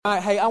All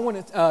right, hey, I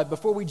want to,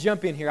 before we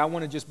jump in here, I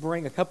want to just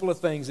bring a couple of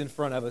things in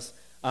front of us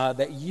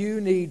that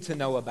you need to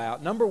know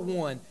about. Number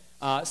one,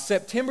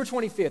 September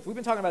 25th. We've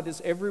been talking about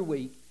this every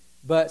week,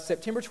 but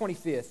September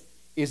 25th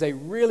is a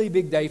really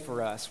big day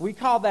for us. We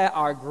call that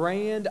our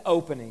grand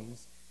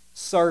openings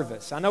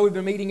service. I know we've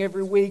been meeting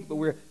every week, but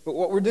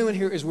what we're doing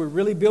here is we're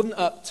really building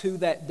up to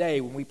that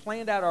day. When we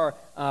planned out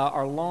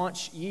our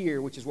launch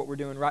year, which is what we're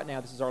doing right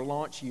now, this is our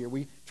launch year,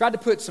 we tried to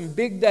put some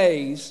big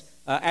days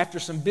after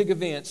some big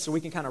events so we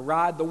can kind of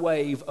ride the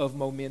wave of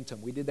momentum.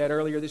 We did that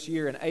earlier this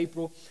year in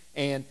April,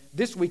 and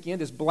this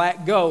weekend is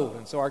Black Gold,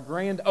 and so our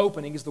grand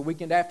opening is the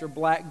weekend after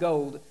Black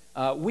Gold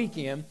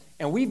weekend,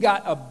 and we've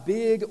got a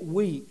big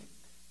week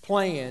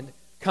planned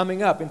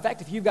coming up. In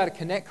fact, if you've got a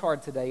Connect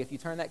card today, if you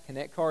turn that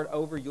Connect card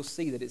over, you'll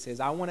see that it says,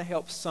 I want to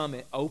help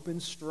Summit open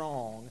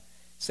strong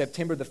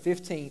September the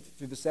 15th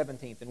through the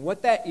 17th. And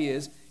what that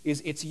is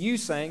it's you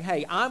saying,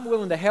 hey, I'm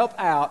willing to help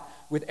out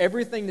with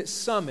everything that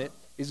Summit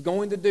is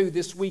going to do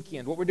this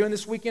weekend. What we're doing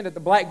this weekend at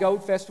the Black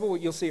Gold Festival,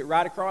 you'll see it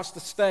right across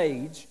the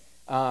stage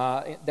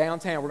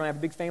downtown. We're going to have a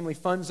big family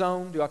fun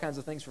zone, do all kinds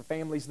of things for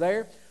families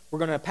there. We're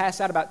going to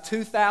pass out about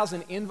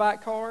 2,000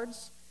 invite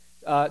cards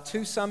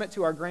to Summit,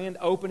 to our grand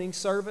opening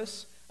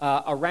service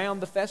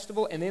around the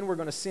festival, and then we're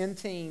going to send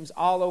teams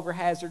all over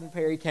Hazard and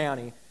Perry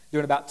County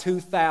doing about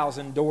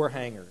 2,000 door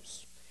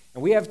hangers.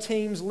 And we have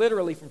teams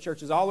literally from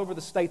churches all over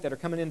the state that are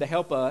coming in to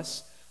help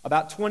us.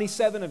 About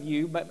 27 of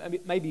you,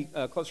 maybe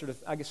closer to,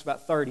 I guess,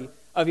 about 30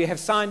 of you have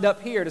signed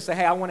up here to say,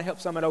 hey, I want to help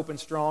Summit open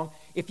strong.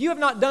 If you have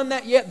not done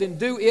that yet, then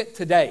do it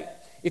today.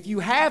 If you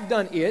have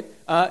done it,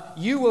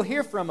 you will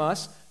hear from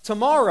us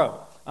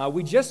tomorrow.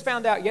 We just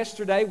found out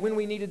yesterday when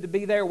we needed to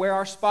be there, where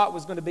our spot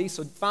was going to be,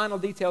 so final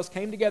details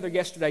came together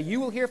yesterday. You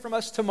will hear from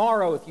us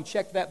tomorrow if you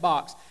check that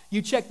box.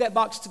 You check that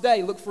box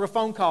today, look for a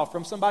phone call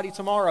from somebody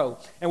tomorrow,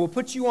 and we'll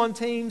put you on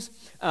Teams,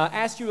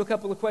 ask you a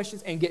couple of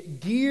questions, and get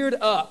geared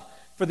up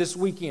for this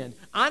weekend.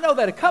 I know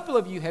that a couple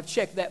of you have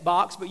checked that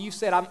box, but you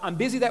said, I'm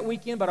busy that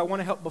weekend, but I want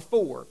to help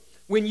before.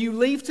 When you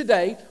leave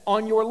today,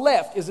 on your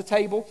left is a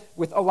table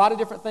with a lot of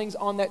different things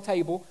on that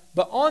table,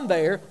 but on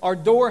there are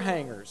door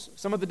hangers,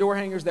 some of the door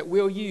hangers that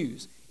we'll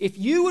use. If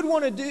you would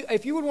want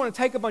to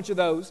take a bunch of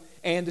those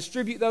and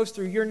distribute those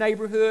through your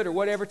neighborhood or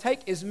whatever,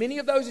 take as many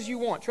of those as you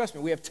want. Trust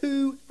me, we have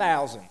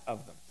 2,000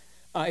 of them.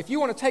 If you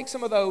want to take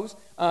some of those,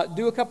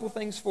 do a couple of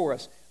things for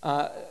us.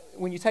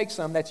 When you take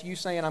some, that's you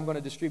saying, I'm going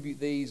to distribute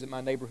these in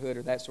my neighborhood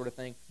or that sort of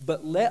thing.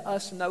 But let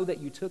us know that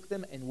you took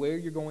them and where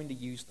you're going to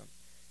use them.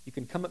 You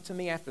can come up to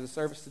me after the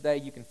service today.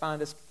 You can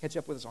find us, catch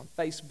up with us on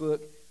Facebook,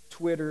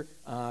 Twitter.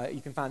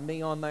 You can find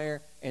me on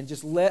there. And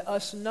just let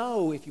us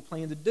know if you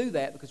plan to do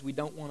that because we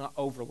don't want to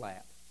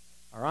overlap.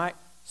 All right?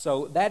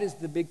 So that is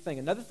the big thing.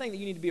 Another thing that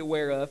you need to be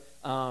aware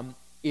of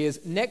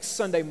is next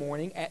Sunday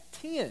morning at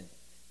 10.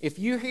 If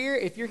you're here,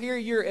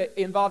 you're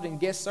involved in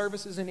guest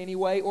services in any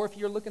way, or if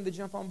you're looking to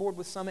jump on board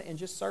with Summit and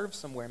just serve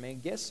somewhere, man,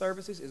 guest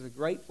services is a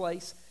great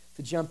place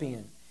to jump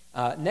in.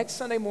 Next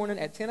Sunday morning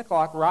at 10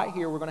 o'clock, right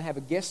here, we're going to have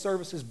a guest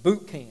services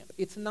boot camp.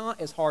 It's not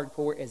as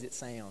hardcore as it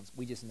sounds.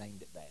 We just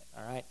named it that,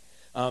 all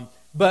right?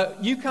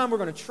 But you come, we're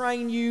going to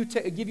train you,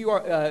 to give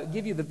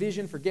you the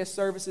vision for guest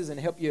services and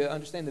help you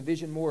understand the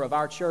vision more of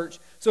our church.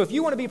 So if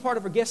you want to be a part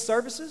of our guest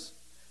services,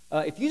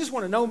 if you just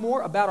want to know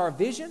more about our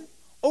vision,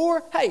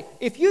 or, hey,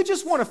 if you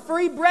just want a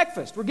free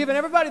breakfast, we're giving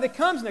everybody that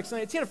comes next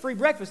Sunday at 10 a free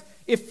breakfast.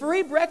 If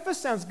free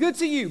breakfast sounds good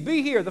to you,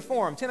 be here, the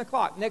Forum, 10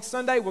 o'clock. Next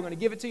Sunday, we're going to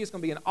give it to you. It's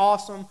going to be an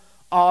awesome,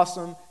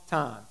 awesome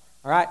time.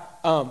 All right?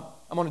 I'm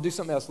going to do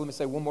something else. Let me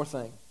say one more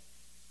thing.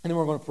 And then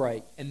we're going to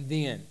pray. And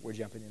then we're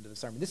jumping into the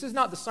sermon. This is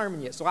not the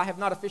sermon yet, so I have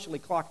not officially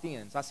clocked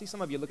in. So I see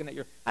some of you looking at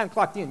I haven't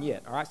clocked in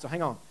yet. All right? So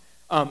hang on.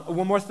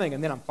 One more thing,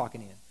 and then I'm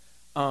clocking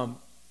in.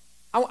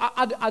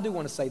 I do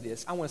want to say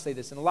this. I want to say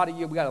this. And a lot of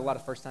you, we got a lot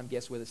of first-time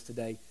guests with us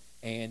today,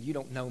 and you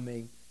don't know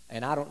me,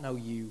 and I don't know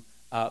you.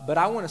 But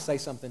I want to say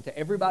something to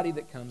everybody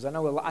that comes.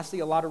 I see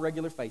a lot of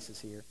regular faces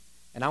here,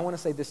 and I want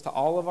to say this to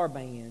all of our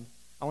band.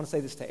 I want to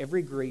say this to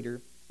every greeter.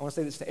 I want to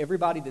say this to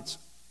everybody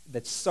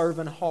that's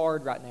serving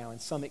hard right now,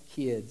 and Summit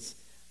Kids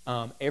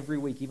every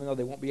week, even though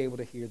they won't be able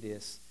to hear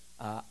this.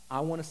 I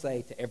want to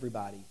say to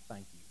everybody,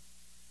 thank you.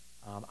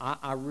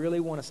 I really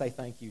want to say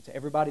thank you to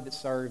everybody that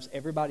serves,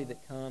 everybody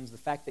that comes, the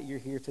fact that you're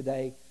here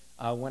today.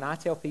 When I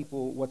tell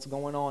people what's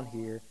going on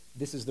here,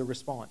 this is the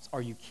response.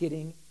 Are you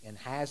kidding? And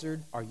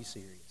Hazard, are you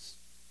serious?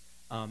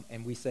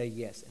 And we say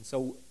yes. And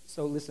so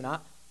listen,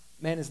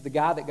 as the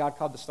guy that God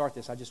called to start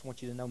this, I just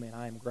want you to know, man,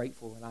 I am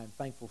grateful and I am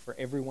thankful for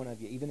every one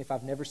of you. Even if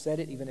I've never said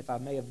it, even if I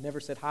may have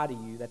never said hi to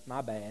you, that's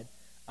my bad.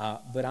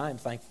 But I am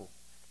thankful.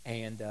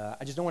 And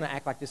I just don't want to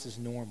act like this is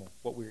normal,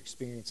 what we're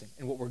experiencing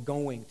and what we're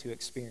going to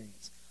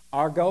experience.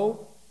 Our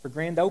goal for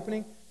grand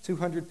opening,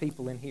 200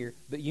 people in here.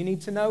 But you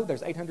need to know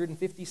there's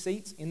 850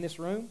 seats in this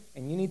room,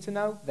 and you need to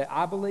know that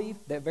I believe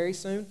that very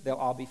soon they'll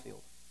all be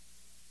filled.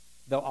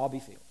 They'll all be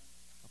filled.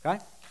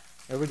 Okay?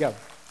 There we go.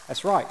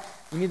 That's right.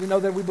 You need to know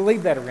that we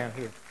believe that around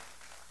here.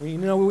 You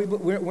know,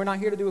 we're not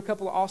here to do a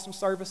couple of awesome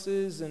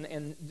services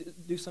and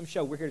do some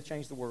show. We're here to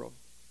change the world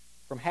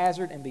from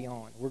Hazard and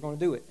beyond. We're going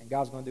to do it, and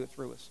God's going to do it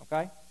through us.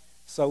 Okay?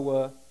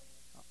 So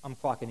I'm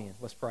clocking in.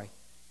 Let's pray.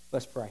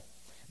 Let's pray.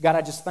 God,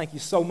 I just thank you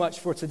so much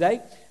for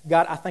today.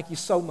 God, I thank you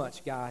so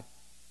much, God.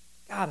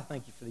 God, I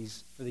thank you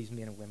for these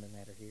men and women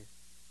that are here.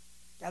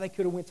 God, they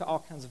could have went to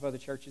all kinds of other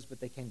churches, but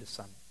they came to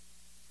Summit.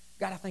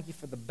 God, I thank you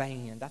for the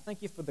band. I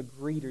thank you for the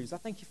greeters. I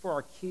thank you for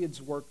our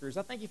kids' workers.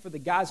 I thank you for the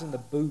guys in the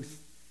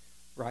booth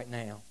right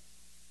now.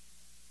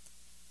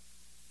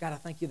 God, I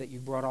thank you that you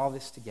brought all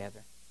this together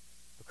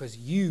because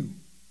you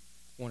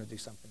want to do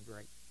something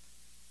great.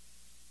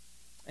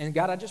 And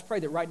God, I just pray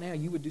that right now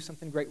you would do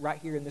something great right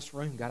here in this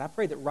room. God, I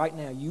pray that right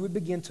now you would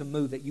begin to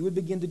move, that you would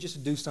begin to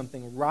just do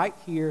something right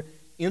here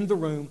in the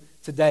room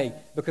today.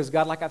 Because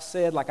God, like I've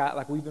said,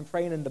 like we've been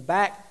praying in the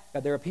back,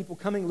 God, there are people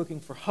coming looking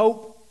for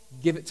hope.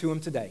 Give it to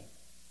them today.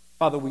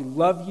 Father, we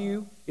love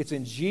you. It's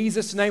in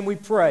Jesus' name we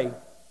pray.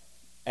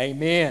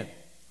 Amen.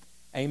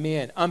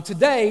 Amen.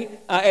 Today,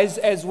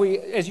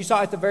 as you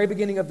saw at the very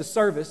beginning of the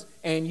service,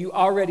 and you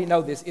already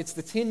know this, it's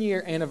the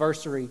 10-year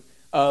anniversary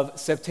of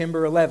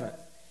September 11th.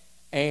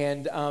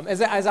 And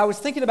as I was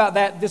thinking about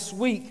that this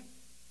week,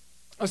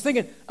 I was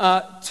thinking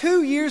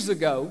 2 years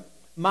ago,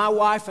 my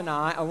wife and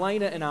I,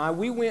 Elena and I,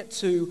 we went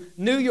to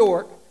New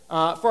York for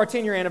our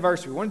 10-year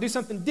anniversary. We wanted to do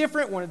something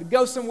different, wanted to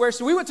go somewhere.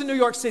 So we went to New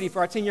York City for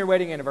our 10-year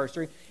wedding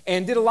anniversary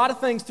and did a lot of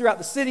things throughout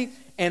the city.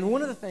 And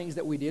one of the things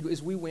that we did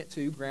is we went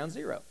to Ground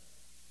Zero.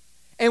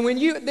 And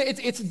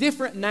it's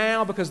different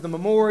now because the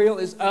memorial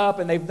is up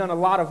and they've done a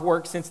lot of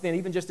work since then,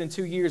 even just in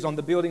 2 years on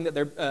the building that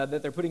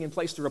they're putting in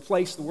place to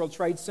replace the World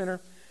Trade Center.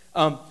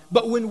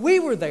 But when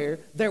we were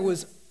there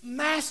was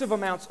massive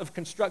amounts of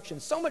construction,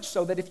 so much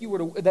so that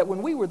that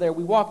when we were there,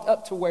 we walked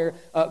up to where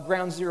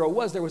Ground Zero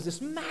was. There was this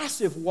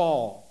massive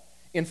wall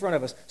in front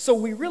of us, so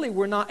we really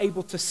were not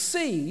able to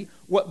see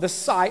what the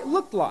site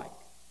looked like.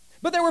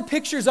 But there were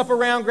pictures up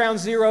around Ground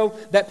Zero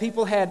that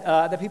people had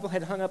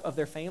hung up of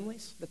their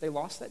families that they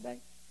lost that day.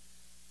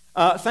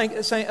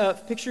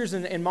 Pictures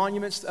and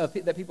monuments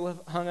that people have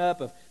hung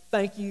up of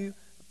thank you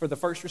for the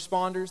first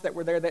responders that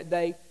were there that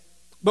day.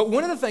 But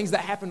one of the things that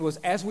happened was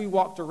as we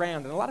walked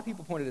around, and a lot of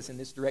people pointed us in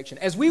this direction,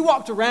 as we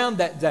walked around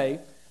that day,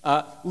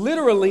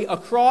 literally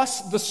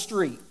across the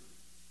street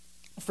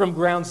from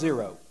Ground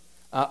Zero,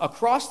 there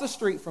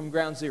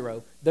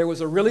was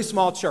a really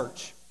small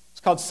church.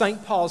 It's called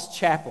St. Paul's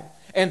Chapel.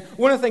 And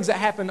one of the things that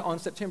happened on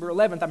September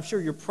 11th, I'm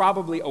sure you're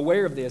probably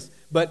aware of this,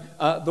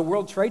 but the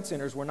World Trade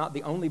Centers were not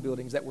the only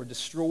buildings that were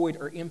destroyed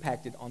or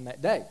impacted on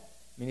that day.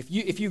 I mean,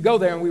 if you go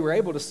there and we were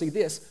able to see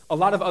this, a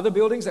lot of other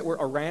buildings that were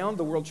around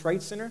the World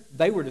Trade Center,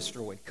 they were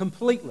destroyed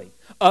completely.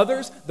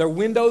 Others, their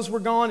windows were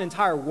gone,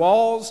 entire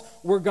walls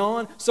were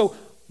gone. So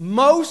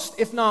most,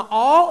 if not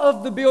all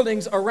of the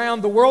buildings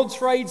around the World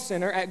Trade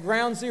Center at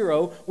Ground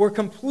Zero were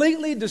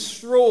completely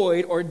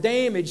destroyed or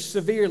damaged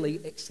severely,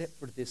 except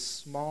for this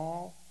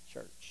small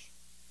church.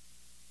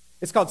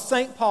 It's called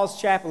St. Paul's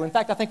Chapel. In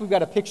fact, I think we've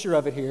got a picture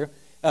of it here.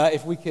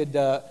 If we could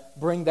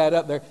bring that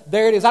up there.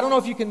 There it is. I don't know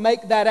if you can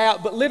make that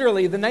out, but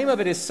literally the name of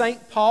it is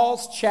St.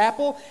 Paul's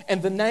Chapel,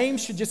 and the name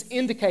should just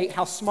indicate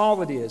how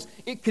small it is.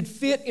 It could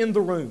fit in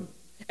the room,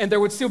 and there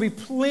would still be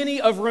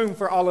plenty of room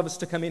for all of us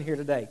to come in here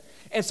today.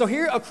 And so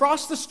here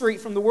across the street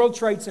from the World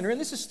Trade Center,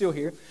 and this is still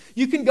here,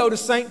 you can go to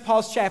St.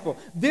 Paul's Chapel.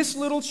 This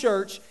little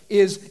church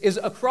is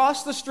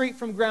across the street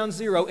from Ground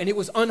Zero, and it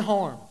was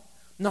unharmed.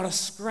 Not a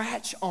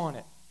scratch on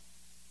it.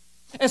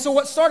 And so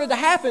what started to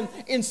happen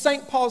in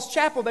St. Paul's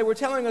Chapel, they were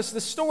telling us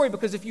this story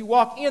because if you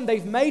walk in,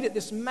 they've made it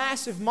this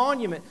massive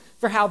monument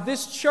for how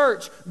this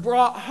church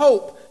brought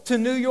hope to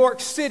New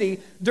York City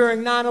during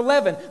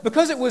 9/11.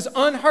 Because it was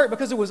unhurt,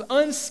 because it was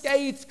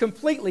unscathed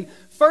completely,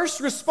 first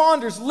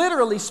responders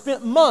literally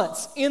spent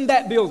months in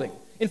that building.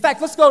 In fact,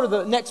 let's go to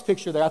the next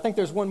picture there. I think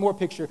there's one more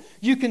picture.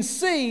 You can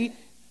see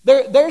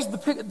there's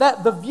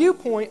the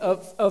viewpoint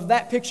of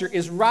that picture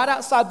is right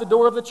outside the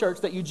door of the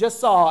church that you just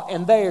saw,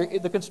 and there,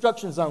 the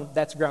construction zone,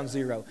 that's Ground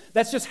Zero.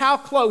 That's just how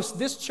close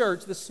this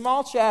church, this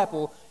small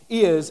chapel,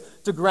 is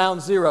to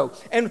Ground Zero.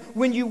 And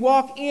when you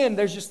walk in,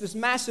 there's just this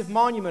massive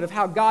monument of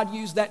how God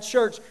used that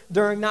church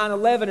during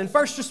 9/11. And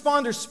first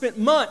responders spent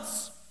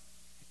months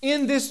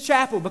in this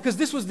chapel because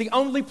this was the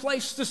only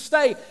place to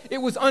stay. It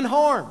was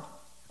unharmed.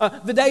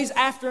 The days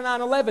after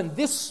 9/11,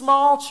 this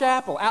small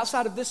chapel,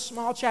 outside of this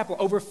small chapel,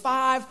 over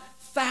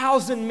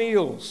 5,000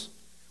 meals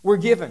were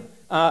given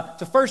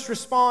to first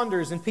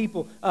responders and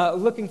people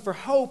looking for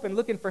hope and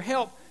looking for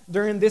help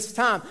during this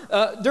time.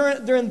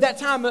 During that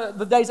time,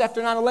 the days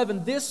after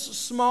 9/11, this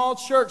small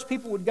church,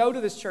 people would go to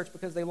this church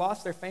because they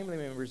lost their family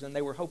members and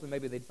they were hoping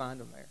maybe they'd find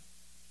them there.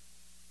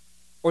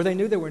 Or they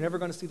knew they were never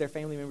going to see their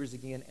family members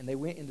again, and they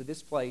went into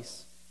this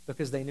place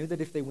because they knew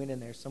that if they went in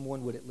there,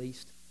 someone would at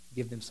least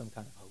give them some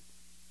kind of hope.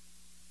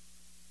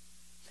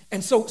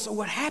 And so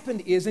what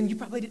happened is, and you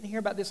probably didn't hear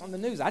about this on the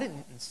news. I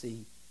didn't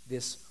see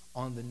this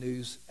on the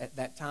news at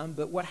that time.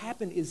 But what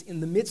happened is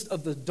in the midst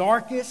of the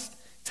darkest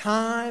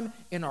time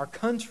in our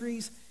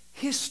country's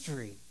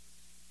history,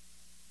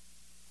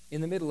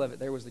 in the middle of it,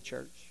 there was the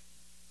church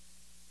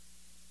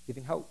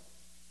giving hope.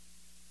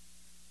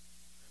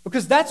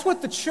 Because that's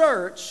what the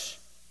church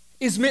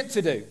is meant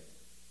to do.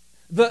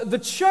 The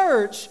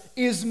church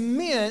is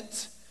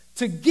meant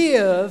to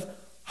give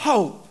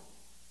hope.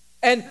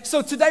 And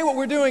so today what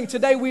we're doing,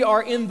 today we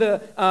are in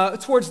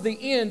towards the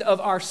end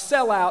of our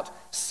sellout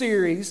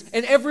series.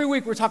 And every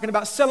week we're talking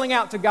about selling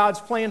out to God's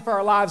plan for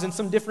our lives in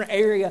some different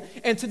area.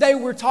 And today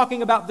we're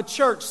talking about the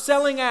church,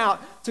 selling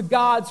out to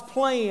God's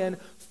plan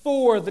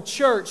for the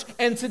church.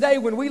 And today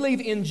when we leave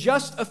in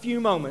just a few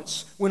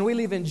moments, the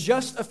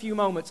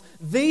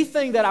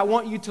thing that I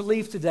want you to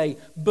leave today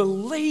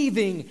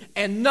believing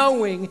and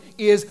knowing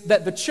is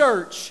that the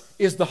church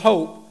is the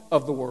hope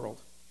of the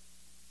world.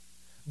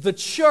 The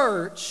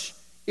church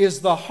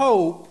is the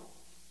hope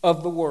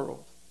of the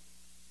world.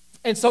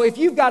 And so if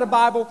you've got a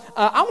Bible,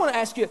 I want to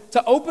ask you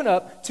to open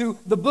up to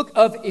the book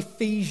of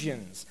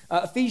Ephesians.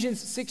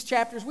 Ephesians, 6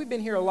 chapters. We've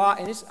been here a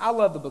lot, and I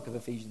love the book of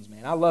Ephesians,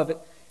 man. I love it.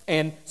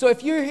 And so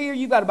if you're here,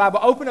 you've got a Bible,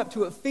 open up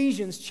to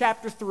Ephesians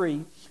chapter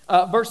 3,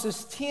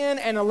 verses 10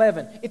 and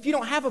 11. If you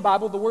don't have a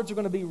Bible, the words are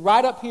going to be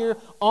right up here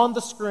on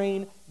the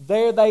screen.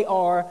 There they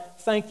are.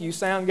 Thank you,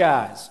 sound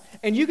guys.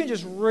 And you can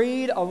just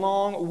read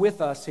along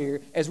with us here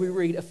as we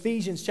read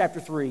Ephesians chapter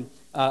 3,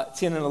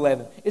 10 and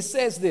 11. It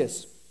says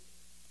this: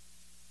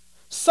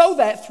 so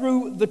that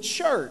through the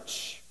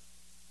church,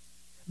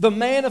 the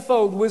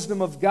manifold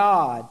wisdom of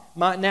God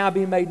might now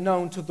be made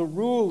known to the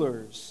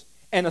rulers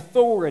and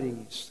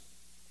authorities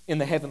in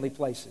the heavenly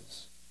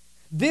places.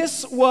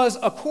 This was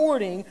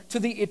according to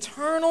the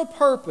eternal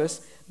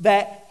purpose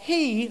that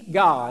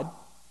God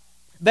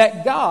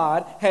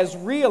has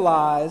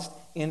realized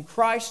in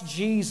Christ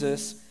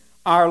Jesus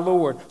our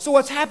Lord. So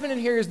what's happening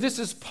here is this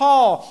is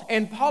Paul,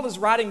 and Paul is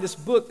writing this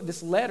book,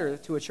 this letter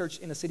to a church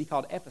in a city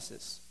called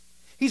Ephesus.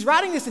 He's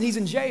writing this and he's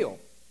in jail.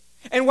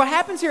 And what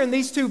happens here in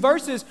these two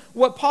verses,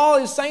 what Paul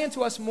is saying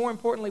to us, more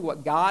importantly,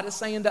 what God is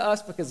saying to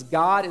us, because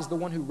God is the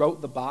one who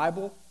wrote the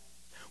Bible,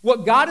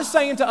 what God is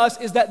saying to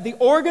us is that the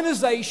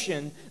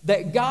organization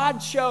that God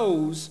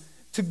chose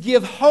to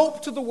give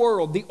hope to the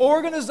world, the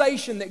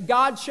organization that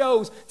God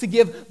chose to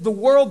give the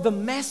world the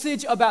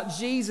message about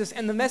Jesus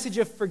and the message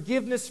of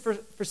forgiveness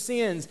for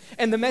sins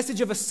and the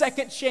message of a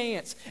second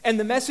chance and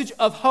the message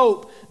of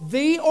hope,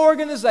 the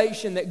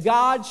organization that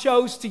God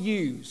chose to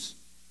use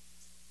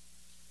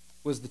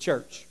was the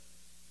church.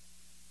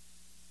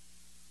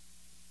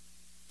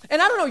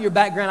 And I don't know your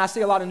background. I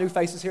see a lot of new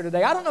faces here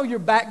today. I don't know your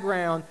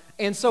background.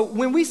 And so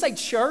when we say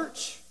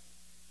church,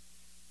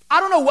 I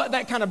don't know what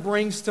that kind of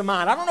brings to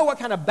mind. I don't know what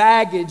kind of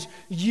baggage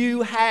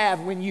you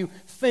have when you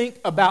think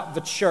about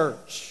the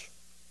church.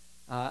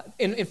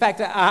 In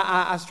fact,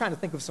 I was trying to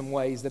think of some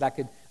ways that I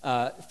could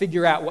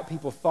figure out what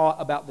people thought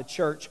about the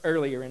church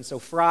earlier. And so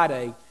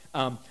Friday,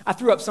 I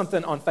threw up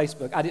something on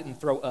Facebook. I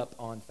didn't throw up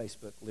on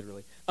Facebook,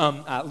 literally.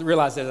 I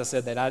realized as I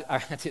said that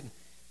I didn't.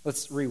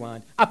 Let's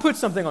rewind. I put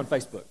something on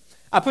Facebook.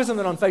 I put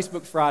something on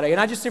Facebook Friday, and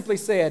I simply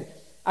said,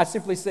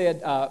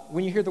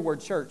 when you hear the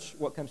word church,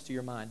 what comes to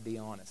your mind? Be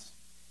honest.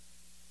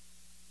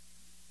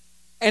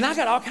 And I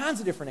got all kinds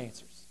of different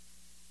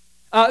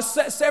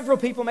answers. Several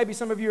people, maybe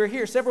some of you are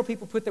here, several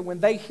people put that when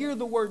they hear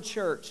the word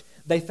church,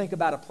 they think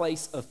about a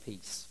place of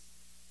peace.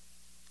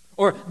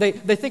 Or they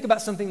think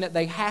about something that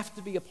they have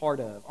to be a part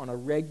of on a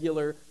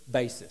regular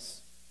basis.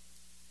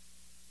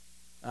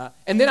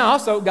 And then I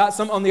also got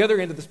some on the other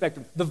end of the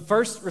spectrum. The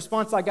first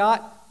response I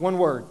got, one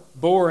word: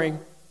 boring.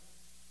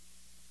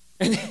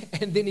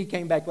 And then he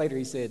came back later,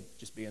 he said,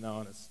 just being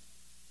honest.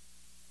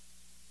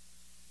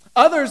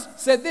 Others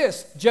said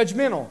this: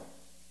 judgmental.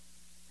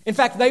 In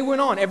fact, they went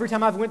on. Every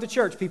time I've went to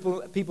church,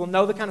 people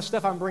know the kind of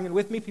stuff I'm bringing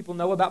with me. People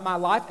know about my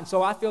life. And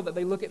so I feel that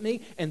they look at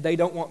me and they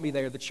don't want me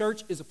there. The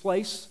church is a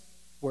place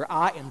where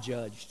I am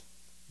judged.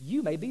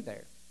 You may be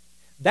there.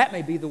 That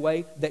may be the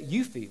way that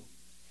you feel.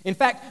 In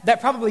fact,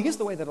 that probably is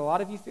the way that a lot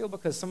of you feel,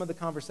 because some of the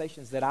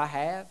conversations that I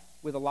have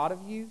with a lot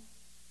of you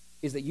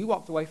is that you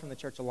walked away from the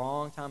church a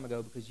long time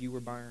ago because you were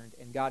burned,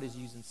 and God is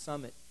using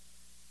Summit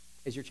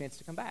as your chance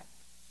to come back.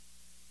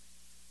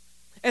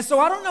 And so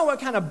I don't know what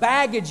kind of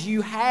baggage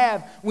you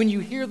have when you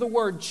hear the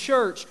word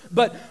church,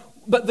 but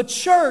the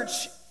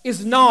church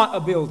is not a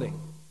building.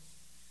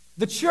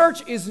 The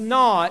church is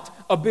not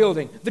a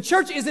building. The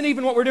church isn't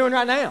even what we're doing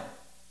right now.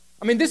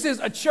 I mean, this is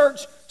a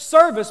church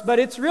service, but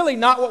it's really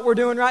not what we're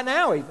doing right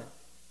now even.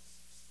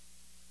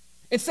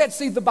 Instead,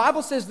 see, the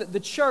Bible says that the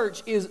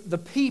church is the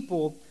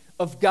people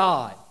of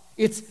God.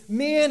 It's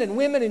men and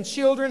women and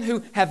children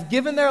who have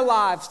given their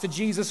lives to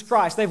Jesus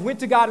Christ. They've went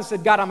to God and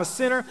said, God, I'm a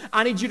sinner.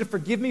 I need you to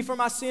forgive me for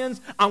my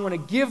sins. I want to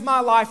give my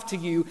life to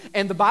you.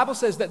 And the Bible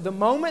says that the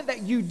moment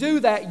that you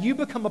do that, you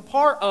become a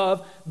part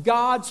of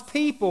God's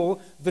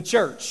people, the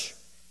church.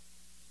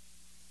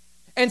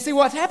 And see,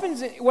 what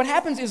happens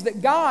is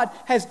that God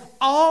has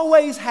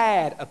always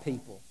had a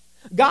people.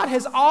 God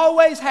has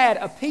always had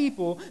a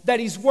people that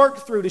He's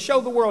worked through to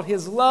show the world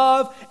His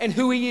love and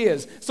who He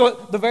is. So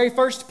the very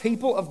first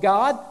people of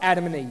God,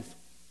 Adam and Eve.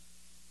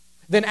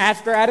 Then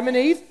after Adam and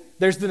Eve,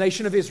 there's the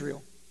nation of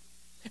Israel.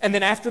 And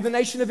then after the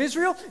nation of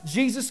Israel,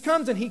 Jesus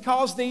comes and He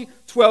calls the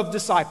 12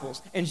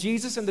 disciples. And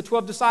Jesus and the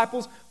 12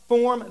 disciples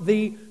form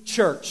the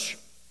church.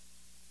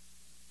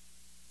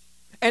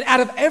 And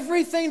out of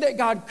everything that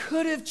God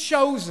could have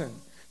chosen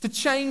to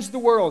change the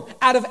world.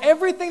 Out of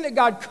everything that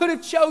God could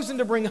have chosen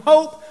to bring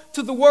hope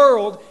to the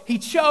world, He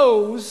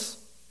chose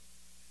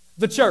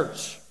the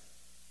church.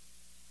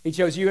 He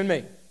chose you and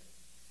me.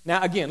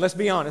 Now, again, let's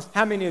be honest.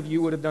 How many of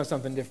you would have done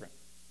something different?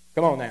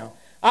 Come on now.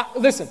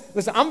 Listen,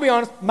 I'm going to be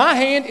honest. My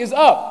hand is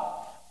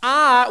up.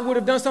 I would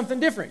have done something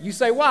different. You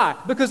say, why?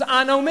 Because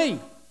I know me.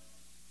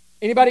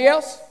 Anybody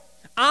else?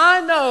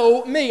 I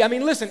know me. I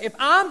mean, listen, if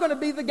I'm going to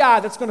be the guy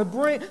that's going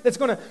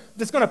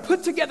to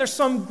put together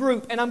some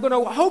group, and I'm going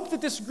to hope that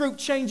this group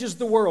changes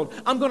the world.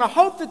 I'm going to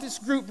hope that this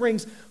group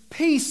brings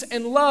peace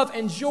and love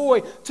and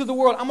joy to the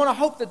world. I'm going to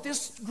hope that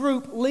this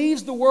group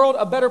leaves the world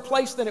a better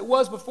place than it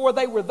was before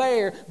they were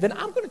there. Then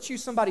I'm going to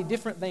choose somebody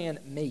different than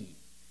me.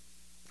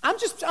 I'm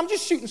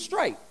just shooting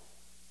straight,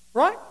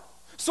 right?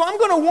 So I'm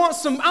going to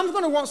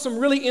want some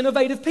really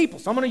innovative people.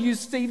 So I'm going to use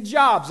Steve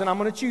Jobs, and I'm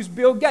going to choose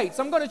Bill Gates.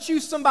 I'm going to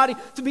choose somebody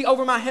to be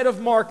over my head of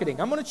marketing.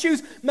 I'm going to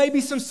choose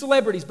maybe some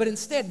celebrities, but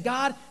instead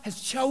God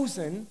has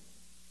chosen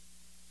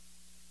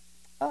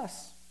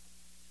us.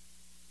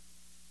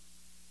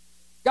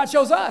 God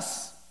chose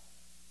us.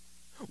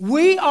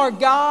 We are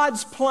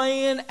God's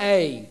plan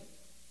A.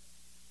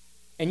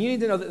 And you need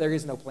to know that there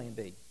is no plan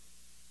B.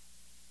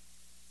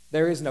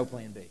 There is no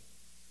plan B.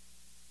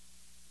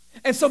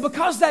 And so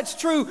because it's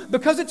true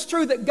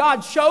that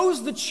God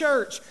chose the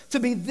church to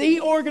be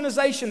the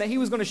organization that He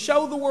was going to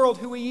show the world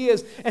who He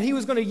is, and He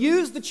was going to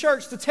use the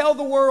church to tell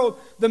the world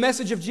the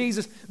message of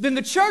Jesus, then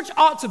the church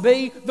ought to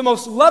be the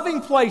most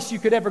loving place you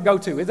could ever go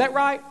to. Is that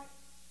right?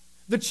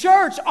 The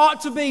church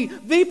ought to be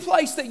the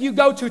place that you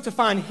go to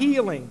find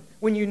healing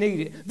when you need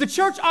it. The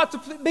church ought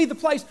to be the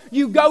place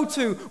you go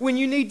to when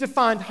you need to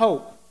find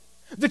hope.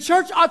 The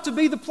church ought to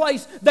be the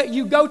place that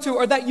you go to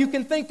or that you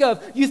can think of.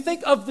 You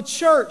think of the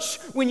church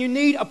when you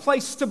need a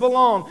place to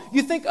belong.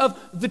 You think of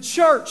the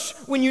church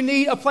when you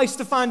need a place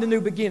to find a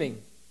new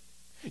beginning.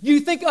 You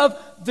think of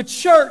the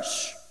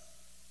church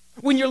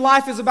when your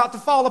life is about to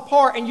fall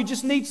apart and you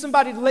just need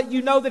somebody to let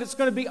you know that it's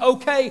going to be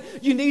okay.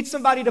 You need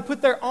somebody to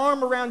put their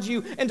arm around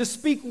you and to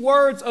speak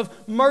words of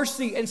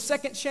mercy and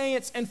second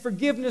chance and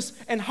forgiveness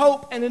and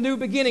hope and a new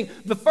beginning.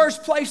 The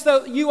first place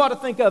that you ought to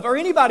think of, or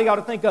anybody ought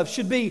to think of,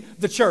 should be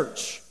the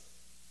church.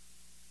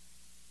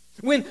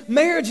 When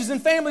marriages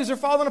and families are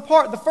falling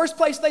apart, the first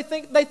place they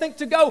think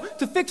to go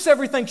to fix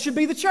everything should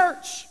be the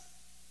church.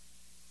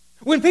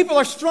 When people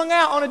are strung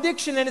out on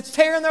addiction and it's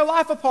tearing their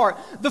life apart,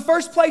 the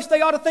first place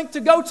they ought to think to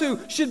go to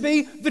should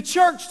be the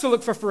church to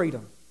look for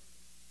freedom.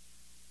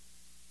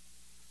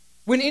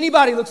 When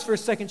anybody looks for a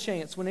second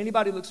chance, when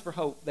anybody looks for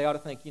hope, they ought to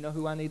think, you know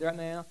who I need right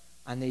now?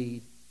 I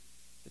need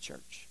the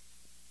church.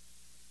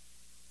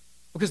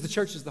 Because the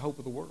church is the hope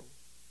of the world.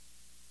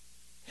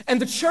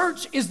 And the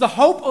church is the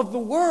hope of the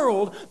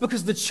world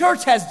because the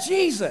church has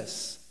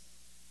Jesus.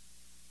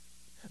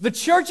 The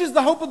church is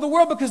the hope of the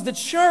world because the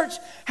church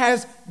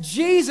has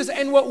Jesus.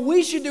 And what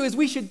we should do is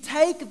we should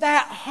take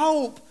that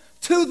hope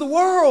to the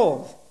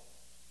world.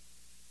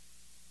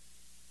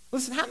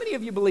 Listen, how many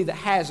of you believe that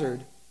Hazard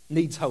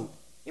needs hope?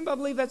 Anybody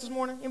believe that this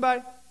morning?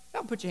 Anybody?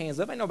 Don't put your hands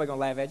up. Ain't nobody going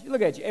to laugh at you.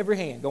 Look at you. Every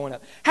hand going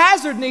up.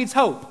 Hazard needs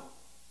hope.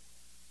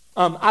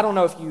 I don't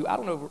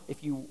know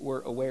if you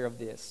were aware of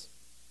this.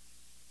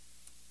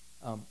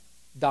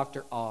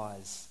 Dr.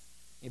 Oz.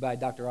 Anybody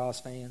Dr. Oz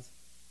fans?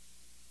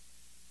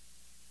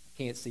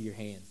 Can't see your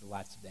hands. The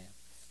lights are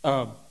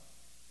down.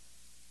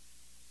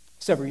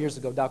 Several years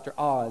ago, Dr.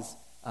 Oz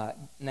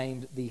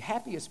named the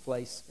happiest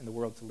place in the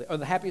world to live, or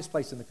the happiest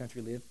place in the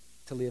country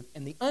to live,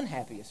 and the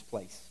unhappiest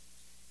place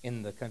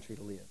in the country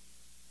to live.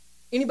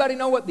 Anybody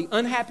know what the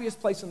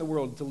unhappiest place in the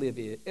world to live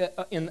is,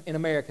 in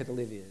America to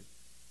live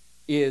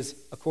is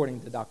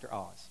according to Dr.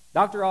 Oz.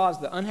 Dr.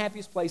 Oz, the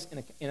unhappiest place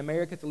in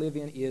America to live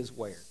in is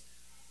where?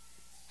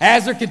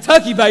 Hazard,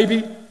 Kentucky,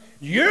 baby.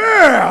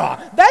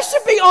 Yeah, that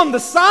should be on the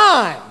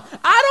sign.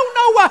 I don't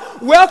know why.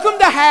 Welcome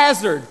to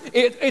Hazard.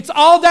 It's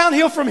all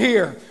downhill from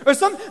here. Or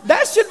something.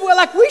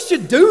 We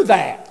should do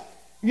that.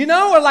 You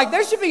know, or like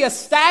there should be a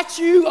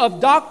statue of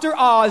Dr.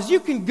 Oz.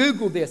 You can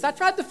Google this. I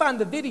tried to find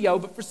the video,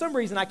 but for some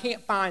reason I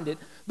can't find it.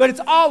 But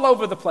it's all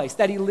over the place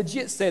that he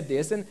legit said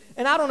this. And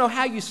I don't know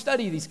how you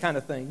study these kind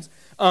of things.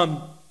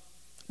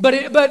 But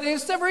in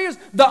several years,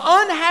 the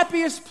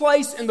unhappiest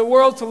place in the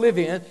world to live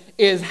in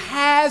is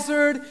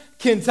Hazard,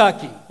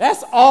 Kentucky.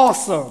 That's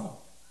awesome.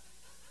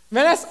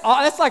 Man,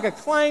 that's like a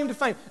claim to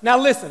fame. Now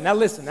listen.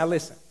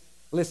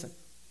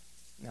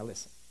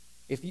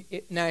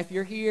 If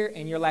you're here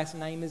and your last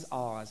name is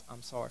Oz,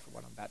 I'm sorry for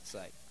what I'm about to say.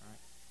 All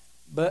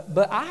right?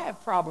 But I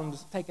have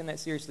problems taking that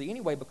seriously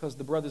anyway because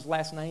the brother's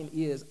last name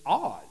is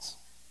Oz.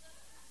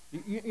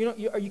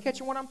 Are you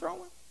catching what I'm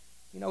throwing?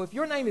 You know, if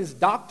your name is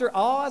Dr.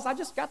 Oz, I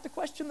just got to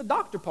question the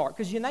doctor part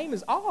because your name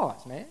is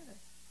Oz, man.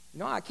 You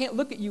know, I can't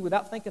look at you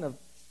without thinking of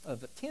a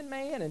Tin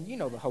Man and, you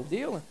know, the whole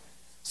deal.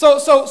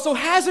 So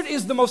Hazard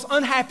is the most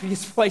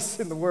unhappiest place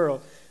in the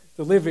world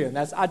to live in.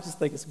 I just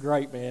think it's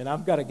great, man.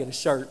 I've got to get a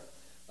shirt.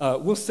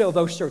 We'll sell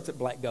those shirts at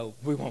Black Gold.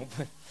 We won't.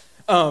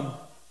 I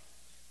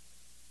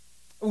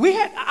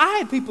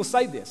had people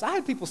say this. I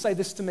had people say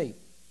this to me.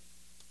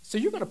 So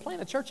you're going to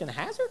plant a church in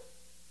Hazard?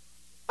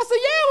 I said,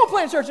 yeah, we'll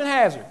plant a church in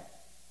Hazard.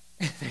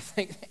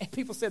 And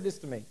people said this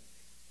to me.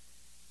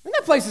 Man,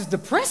 that place is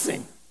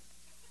depressing.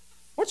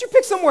 Why don't you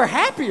pick somewhere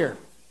happier?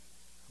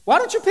 Why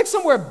don't you pick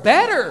somewhere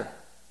better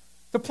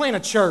to plant a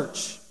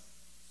church?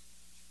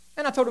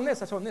 And I told them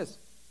this.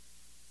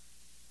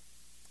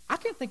 I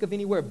can't think of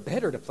anywhere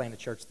better to plant a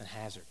church than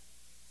Hazard.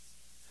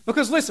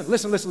 Because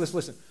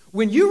listen.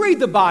 When you read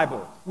the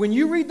Bible,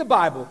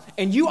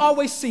 and you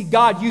always see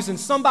God using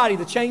somebody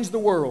to change the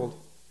world,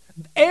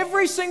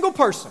 every single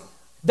person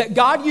that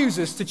God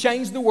uses to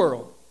change the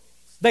world,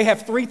 they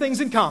have three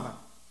things in common.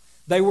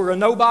 They were a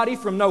nobody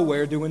from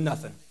nowhere doing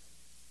nothing.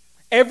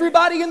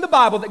 Everybody in the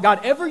Bible that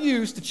God ever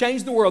used to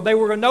change the world, they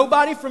were a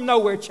nobody from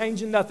nowhere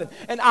changing nothing.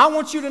 And I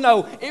want you to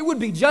know, it would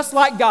be just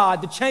like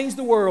God to change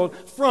the world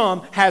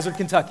from Hazard,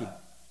 Kentucky.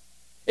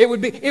 It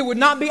would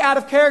not be out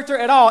of character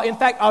at all. In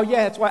fact,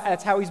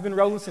 that's how he's been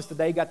rolling since the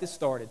day he got this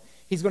started.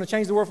 He's going to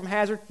change the world from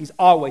Hazard. He's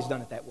always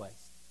done it that way.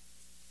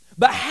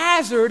 But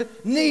Hazard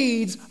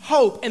needs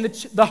hope, and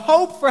the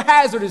hope for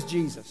Hazard is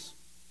Jesus.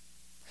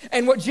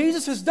 And what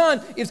Jesus has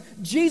done is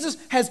Jesus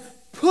has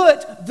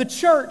put the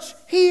church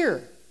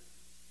here.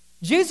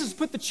 Jesus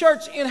put the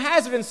church in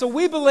Hazard, and so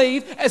we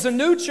believe as a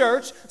new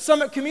church,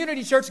 Summit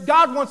Community Church,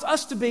 God wants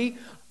us to be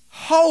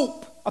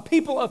hope, a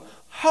people of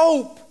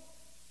hope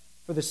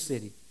for the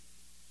city.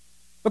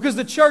 Because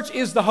the church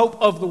is the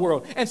hope of the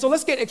world. And so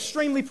let's get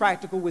extremely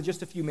practical with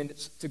just a few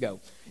minutes to go.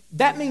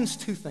 That means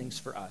two things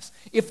for us.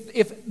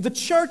 If the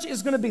church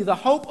is going to be the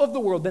hope of the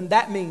world, then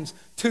that means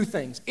two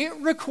things. It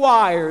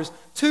requires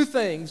two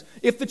things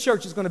if the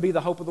church is going to be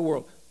the hope of the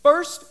world.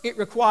 First, it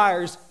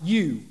requires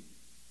you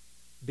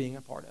being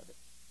a part of it.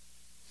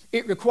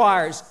 It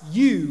requires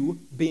you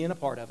being a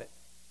part of it.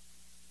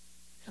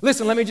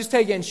 Listen, let me just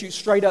tell you and shoot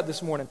straight up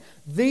this morning.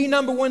 The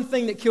number one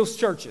thing that kills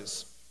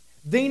churches,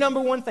 and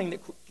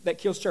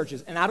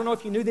I don't know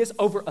if you knew this,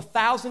 over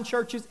 1,000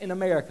 churches in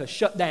America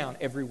shut down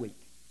every week.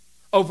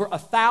 Over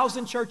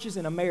 1,000 churches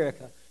in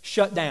America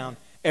shut down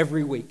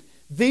every week.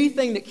 The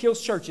thing that kills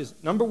churches,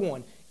 number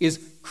one, is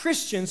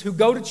Christians who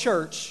go to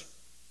church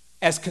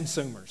as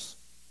consumers.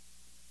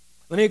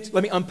 Let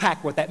me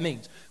unpack what that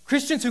means.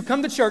 Christians who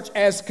come to church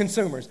as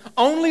consumers,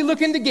 only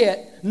looking to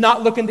get,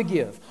 not looking to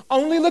give.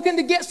 Only looking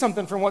to get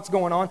something from what's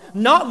going on,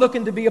 not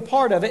looking to be a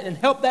part of it and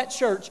help that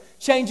church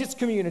change its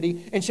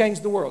community and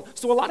change the world.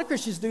 So a lot of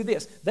Christians do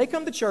this. They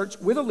come to church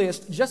with a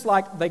list just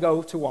like they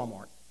go to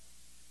Walmart.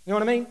 You know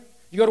what I mean?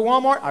 You go to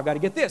Walmart, I've got to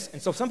get this.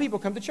 And so some people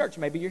come to church.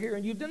 Maybe you're here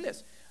and you've done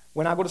this.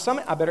 When I go to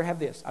Summit, I better have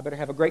this. I better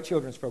have a great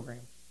children's program.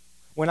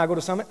 When I go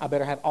to Summit, I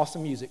better have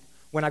awesome music.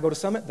 When I go to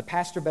Summit, the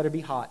pastor better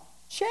be hot.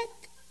 Check.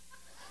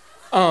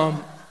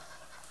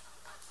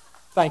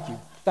 Thank you.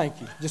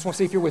 Just want to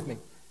see if you're with me.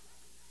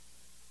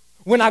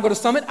 When I go to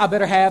Summit, I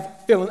better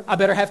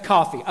have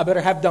coffee. I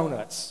better have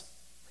donuts.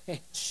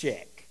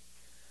 Check.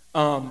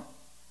 I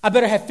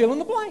better have fill in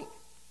the blank.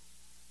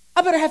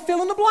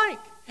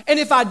 And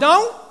if I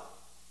don't,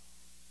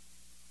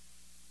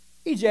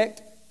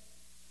 eject.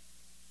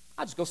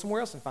 I just go somewhere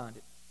else and find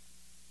it.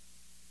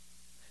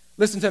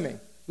 Listen to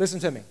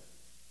me.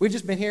 We've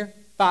just been here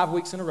 5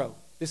 weeks in a row.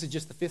 This is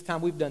just the 5th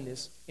time we've done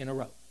this in a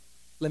row.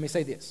 Let me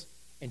say this,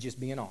 and just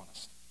being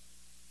honest.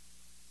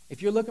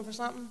 If you're looking for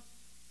something,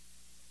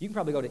 you can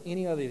probably go to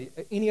any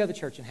other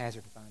church in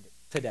Hazard and find it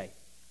today.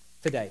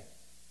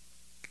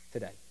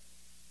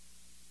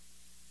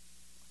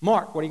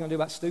 Mark, what are you going to do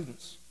about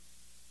students?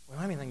 We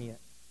don't have anything yet.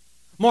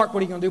 Mark, what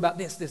are you going to do about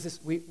this?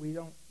 We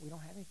don't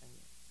have anything yet.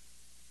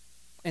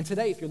 And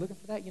today, if you're looking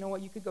for that, you know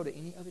what? You could go to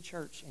any other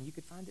church and you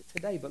could find it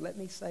today. But let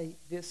me say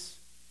this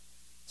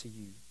to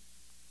you.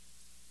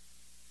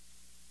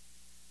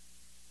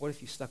 What if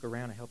you stuck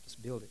around and helped us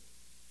build it?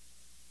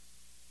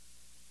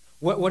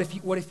 What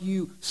if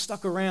you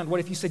stuck around? What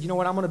if you said, you know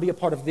what, I'm going to be a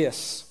part of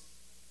this?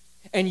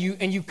 And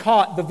you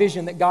caught the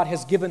vision that God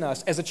has given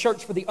us as a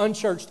church for the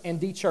unchurched and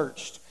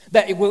dechurched,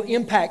 that it will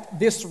impact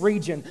this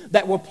region,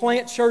 that will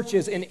plant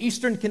churches in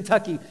eastern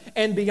Kentucky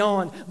and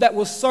beyond, that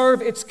will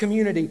serve its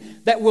community,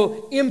 that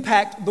will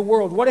impact the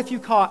world. What if you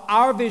caught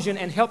our vision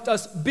and helped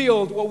us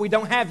build what we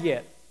don't have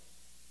yet?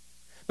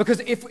 Because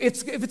if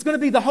it's going to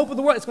be the hope of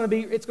the world, it's going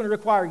to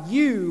require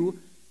you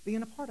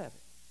being a part of it.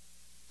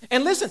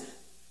 And listen,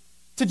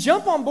 to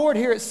jump on board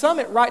here at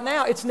Summit right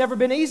now, it's never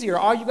been easier.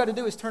 All you got to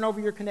do is turn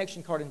over your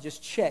connection card and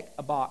just check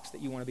a box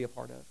that you want to be a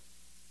part of.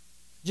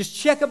 Just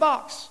check a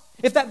box.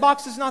 If that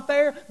box is not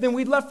there, then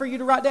we'd love for you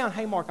to write down,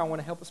 hey, Mark, I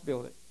want to help us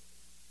build it.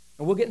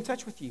 And we'll get in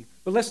touch with you.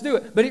 But let's do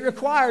it. But it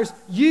requires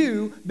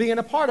you being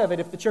a part of it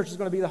if the church is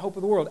going to be the hope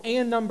of the world.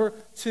 And number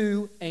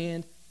 2,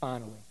 and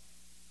finally,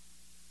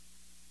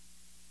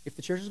 if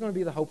the church is going to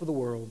be the hope of the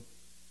world,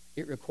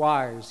 it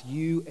requires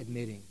you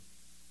admitting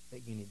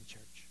that you need the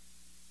church.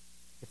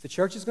 If the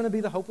church is going to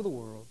be the hope of the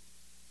world,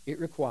 it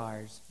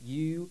requires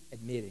you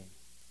admitting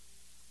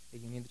that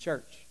you need the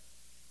church.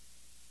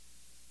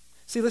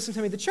 See, listen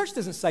to me. The church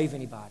doesn't save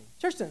anybody.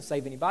 The church doesn't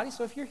save anybody.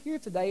 So if you're here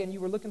today and you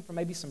were looking for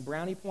maybe some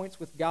brownie points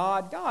with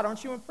God,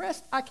 aren't you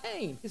impressed? I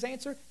came. His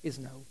answer is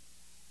no.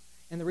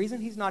 And the reason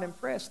he's not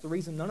impressed, the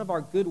reason none of our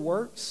good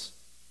works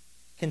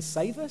can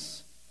save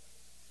us,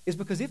 is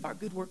because if our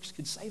good works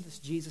could save us,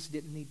 Jesus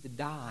didn't need to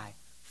die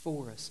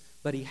for us.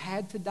 But he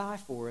had to die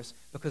for us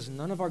because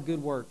none of our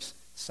good works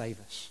save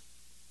us.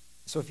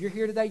 So if you're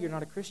here today, you're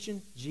not a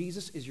Christian,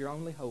 Jesus is your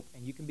only hope,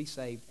 and you can be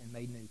saved and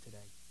made new today.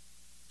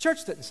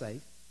 Church doesn't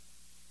save.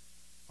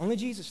 Only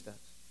Jesus does.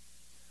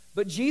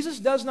 But Jesus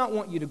does not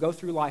want you to go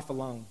through life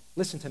alone.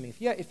 Listen to me.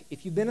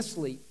 If you've been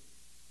asleep,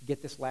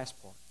 get this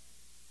last part.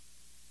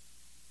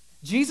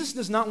 Jesus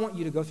does not want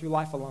you to go through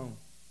life alone.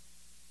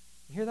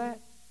 You hear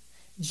that?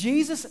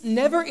 Jesus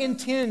never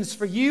intends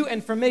for you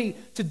and for me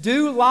to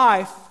do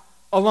life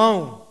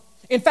alone.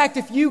 In fact,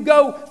 if you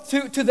go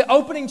to the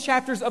opening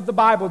chapters of the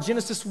Bible,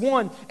 Genesis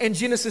 1 and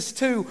Genesis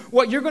 2,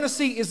 what you're going to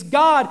see is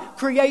God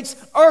creates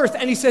earth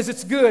and he says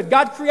it's good.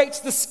 God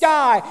creates the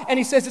sky and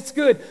he says it's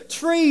good.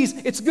 Trees,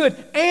 it's good.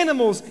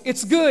 Animals,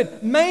 it's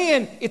good.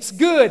 Man, it's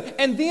good.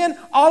 And then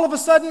all of a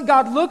sudden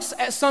God looks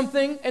at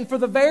something and for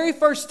the very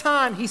first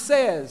time he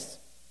says,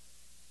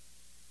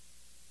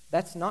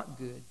 that's not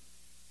good.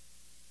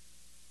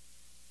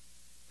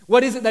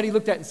 What is it that he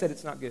looked at and said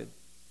it's not good?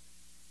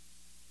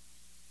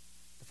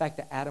 The fact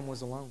that Adam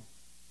was alone.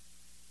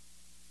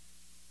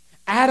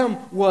 Adam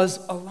was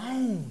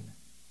alone.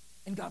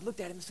 And God looked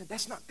at him and said,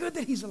 that's not good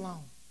that he's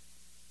alone.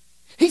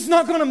 He's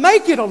not going to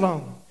make it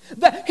alone.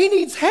 That he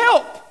needs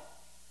help.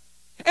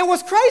 And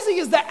what's crazy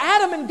is that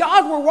Adam and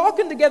God were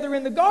walking together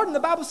in the garden. The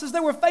Bible says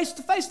they were face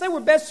to face. They were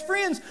best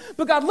friends.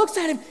 But God looks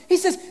at him. He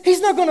says, he's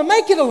not going to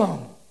make it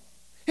alone.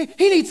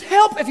 He needs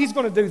help if he's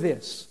going to do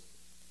this.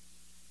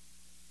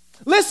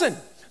 Listen,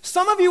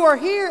 some of you are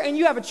here and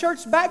you have a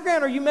church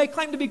background or you may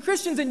claim to be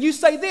Christians and you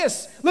say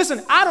this,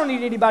 listen, I don't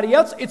need anybody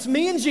else. It's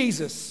me and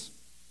Jesus.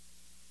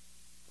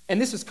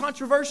 And this is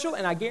controversial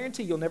and I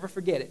guarantee you'll never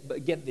forget it.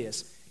 But get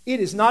this, it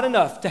is not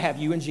enough to have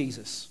you and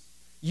Jesus.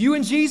 You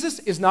and Jesus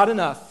is not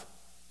enough.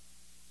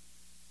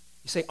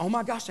 You say, oh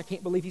my gosh, I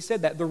can't believe he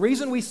said that. The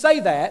reason we say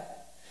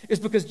that is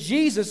because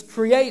Jesus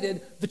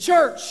created the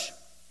church.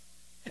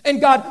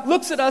 And God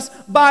looks at us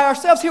by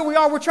ourselves. Here we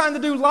are, we're trying to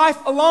do life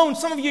alone.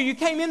 Some of you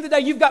came in today,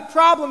 you've got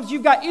problems,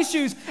 you've got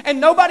issues,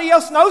 and nobody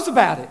else knows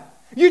about it.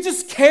 You're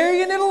just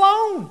carrying it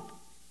alone.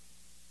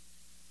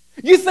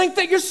 You think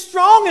that you're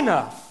strong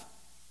enough.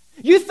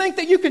 You think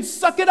that you can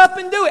suck it up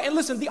and do it. And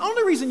listen, the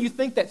only reason you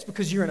think that's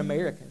because you're an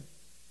American.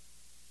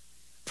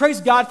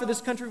 Praise God for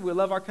this country, we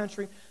love our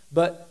country,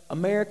 but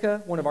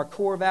America, one of our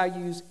core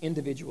values,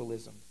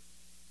 individualism.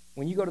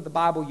 When you go to the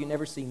Bible, you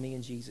never see me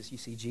and Jesus. You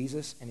see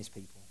Jesus and his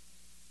people.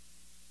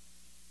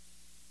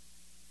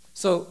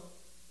 So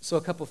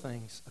a couple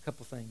things,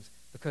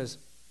 because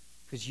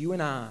you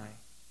and I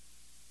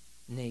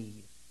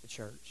need the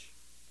church.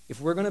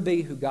 If we're going to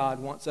be who God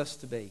wants us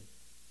to be,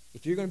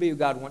 if you're going to be who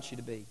God wants you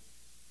to be,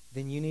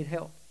 then you need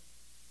help.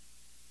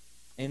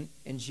 And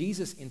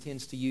Jesus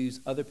intends to use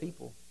other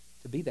people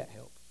to be that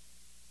help.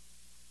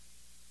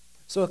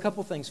 So a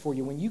couple things for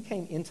you. When you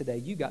came in today,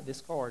 you got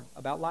this card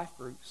about life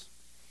groups.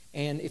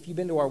 And if you've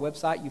been to our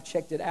website, you've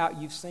checked it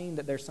out, you've seen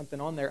that there's something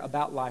on there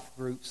about life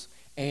groups.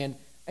 And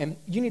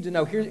you need to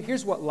know,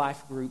 here's what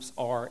life groups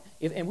are.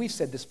 And we've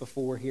said this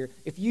before here.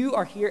 If you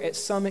are here at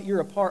Summit, you're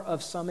a part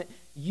of Summit,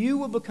 you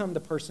will become the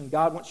person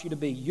God wants you to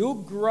be. You'll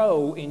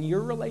grow in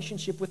your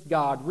relationship with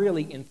God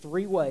really in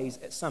 3 ways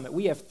at Summit.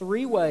 We have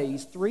 3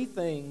 ways, 3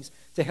 things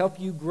to help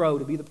you grow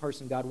to be the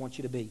person God wants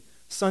you to be.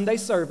 Sunday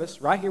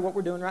service, right here, what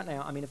we're doing right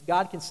now. I mean, if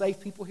God can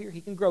save people here,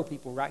 he can grow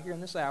people right here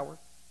in this hour.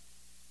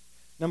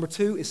 Number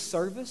 2 is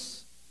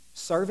service,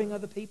 serving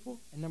other people.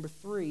 And number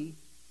 3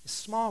 is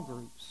small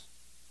groups,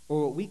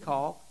 or what we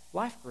call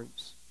life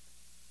groups.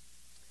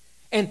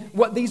 And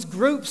what these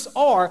groups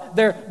are,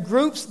 they're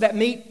groups that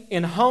meet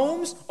in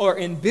homes or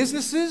in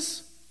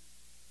businesses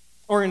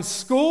or in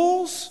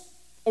schools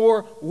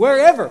or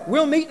wherever.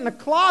 We'll meet in a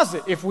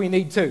closet if we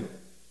need to.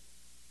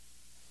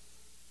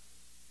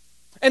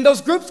 And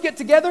those groups get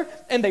together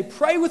and they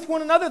pray with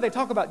one another. They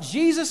talk about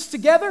Jesus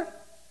together.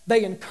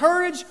 They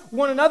encourage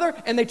one another,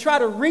 and they try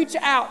to reach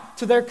out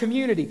to their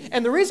community.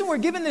 And the reason we're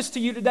giving this to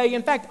you today,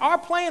 in fact, our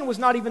plan was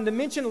not even to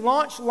mention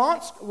launch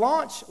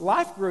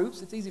life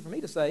groups. It's easy for me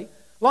to say.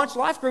 Launch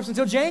life groups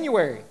until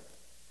January.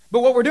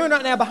 But what we're doing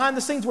right now, behind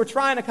the scenes, we're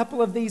trying a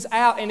couple of these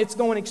out, and it's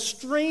going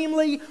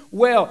extremely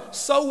well.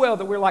 So well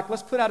that we're like,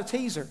 let's put out a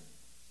teaser.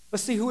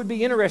 Let's see who would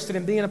be interested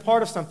in being a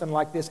part of something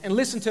like this. And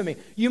listen to me.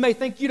 You may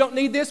think you don't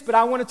need this, but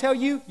I want to tell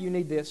you, you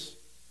need this.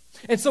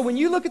 And so when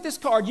you look at this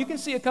card, you can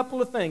see a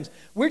couple of things.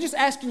 We're just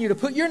asking you to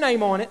put your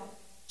name on it,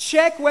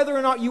 check whether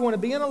or not you want to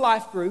be in a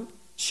life group,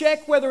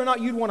 check whether or not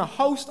you'd want to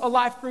host a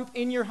life group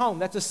in your home.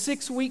 That's a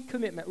 6-week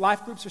commitment.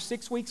 Life groups are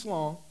 6 weeks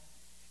long.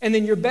 And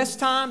then your best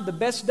time, the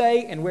best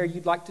day, and where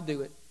you'd like to do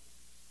it.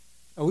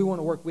 And we want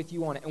to work with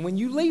you on it. And when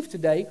you leave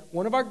today,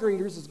 one of our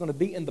greeters is going to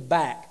be in the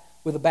back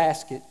with a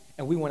basket,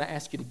 and we want to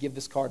ask you to give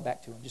this card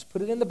back to him. Just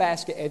put it in the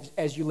basket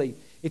as you leave.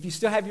 If you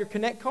still have your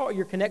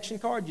connection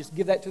card, just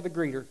give that to the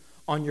greeter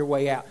on your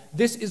way out.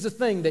 This is the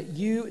thing that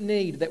you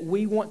need, that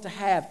we want to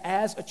have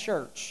as a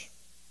church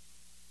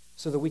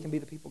so that we can be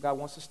the people God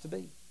wants us to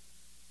be.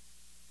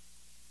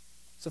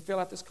 So fill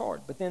out this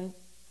card. But then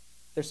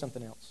there's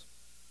something else.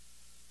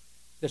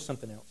 There's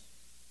something else.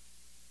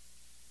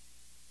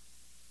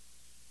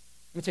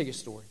 Let me tell you a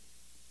story.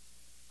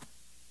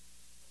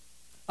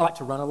 I like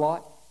to run a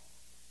lot,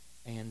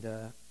 and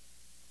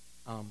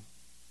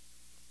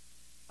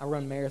I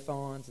run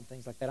marathons and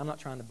things like that. I'm not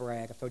trying to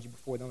brag. I've told you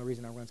before, the only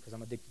reason I run is because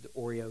I'm addicted to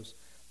Oreos.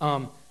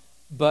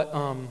 But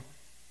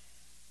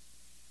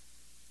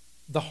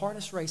the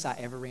hardest race I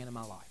ever ran in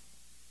my life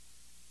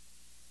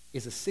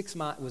was a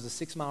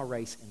 6-mile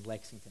race in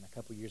Lexington a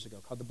couple years ago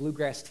called the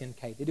Bluegrass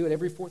 10K. They do it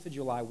every 4th of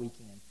July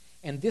weekend.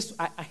 And this,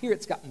 I hear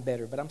it's gotten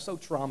better, but I'm so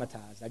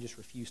traumatized, I just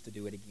refuse to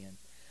do it again.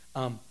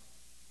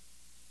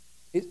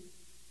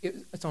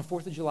 It's on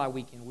 4th of July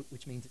weekend,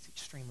 which means it's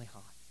extremely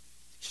hot.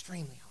 It's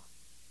extremely hot.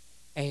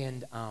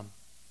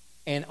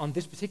 And on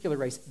this particular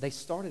race, they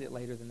started it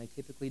later than they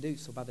typically do.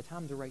 So by the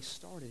time the race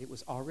started, it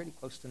was already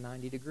close to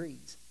 90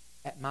 degrees.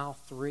 At mile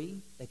 3,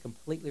 they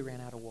completely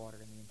ran out of water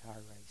in the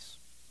entire race.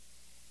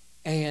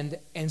 And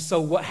so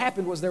what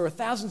happened was there were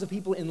thousands of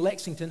people in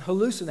Lexington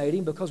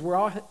hallucinating because we're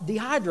all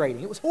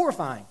dehydrating. It was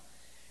horrifying.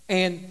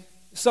 And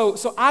so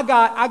I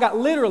got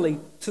literally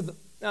to the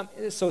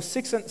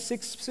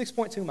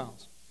 6.2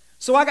 miles.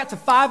 So I got to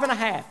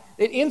 5.5.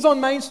 It ends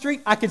on Main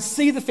Street. I could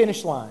see the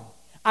finish line.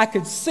 I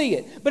could see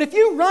it. But if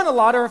you run a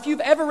lot, or if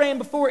you've ever ran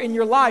before in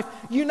your life,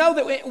 you know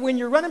that when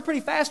you're running pretty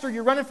fast or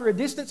you're running for a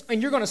distance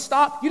and you're going to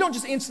stop, you don't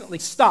just instantly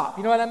stop.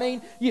 You know what I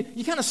mean?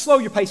 You kind of slow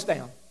your pace down.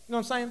 You know what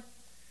I'm saying?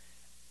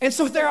 And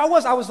so there I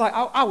was like,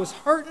 I was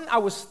hurting. I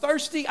was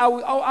thirsty.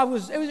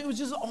 It was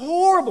just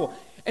horrible.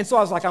 And so I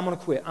was like, I'm going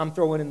to quit. I'm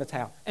throwing in the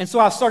towel. And so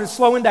I started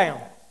slowing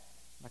down.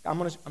 Like,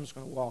 I'm just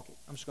going to walk it.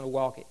 I'm just going to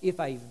walk it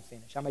if I even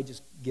finish. I may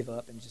just give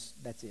up and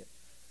that's it.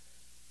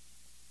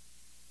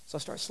 So I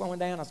started slowing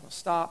down. I was going to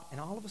stop.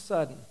 And all of a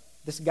sudden,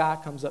 this guy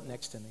comes up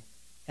next to me.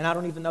 And I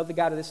don't even know the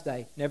guy to this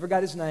day. Never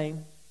got his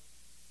name.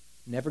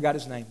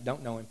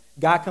 Don't know him.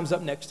 Guy comes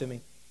up next to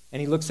me.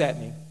 And he looks at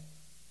me.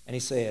 And he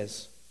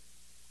says,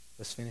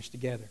 let's finish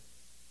together.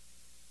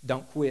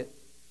 Don't quit.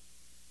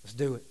 Let's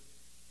do it.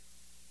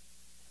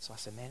 So I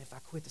said, man, if I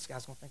quit, this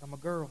guy's going to think I'm a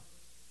girl.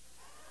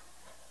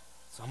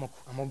 So I'm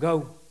going to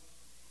go.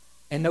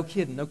 And no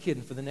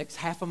kidding, for the next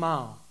half a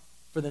mile,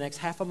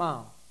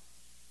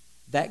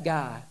 that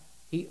guy,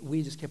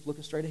 we just kept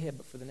looking straight ahead,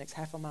 but for the next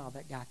half a mile,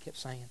 that guy kept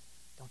saying,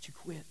 don't you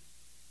quit.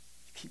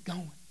 You keep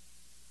going.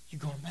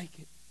 You're going to make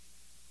it.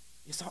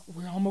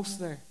 We're almost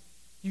there.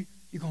 You're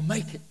going to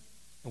make it.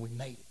 And we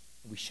made it.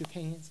 And we shook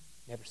hands,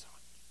 never saw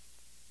it.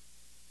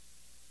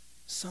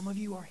 Some of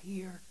you are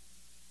here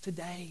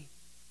today,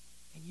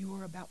 and you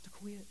are about to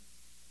quit.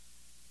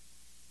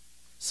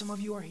 Some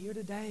of you are here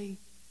today,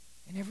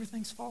 and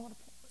everything's falling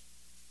apart.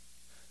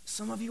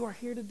 Some of you are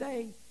here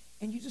today,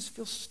 and you just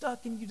feel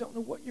stuck, and you don't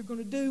know what you're going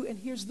to do. And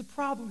here's the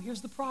problem.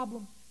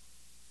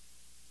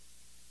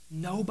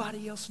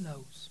 Nobody else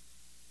knows.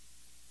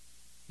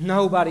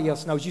 Nobody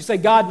else knows. You say,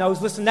 God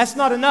knows. Listen, that's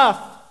not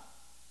enough.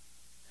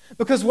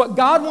 Because what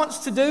God wants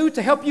to do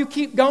to help you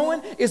keep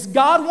going is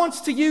God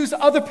wants to use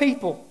other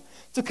people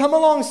to come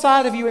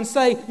alongside of you and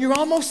say, you're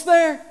almost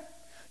there.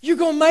 You're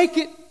going to make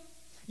it.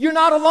 You're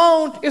not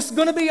alone. It's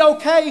going to be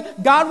okay.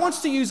 God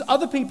wants to use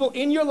other people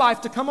in your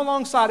life to come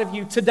alongside of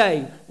you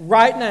today,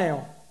 right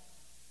now,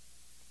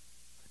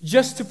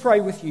 just to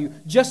pray with you,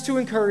 just to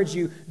encourage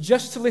you,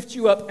 just to lift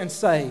you up and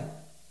say,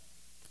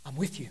 I'm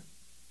with you.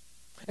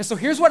 And so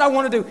here's what I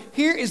want to do.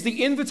 Here is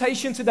the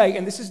invitation today,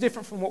 and this is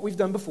different from what we've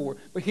done before,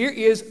 but here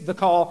is the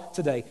call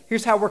today.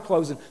 Here's how we're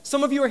closing.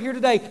 Some of you are here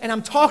today, and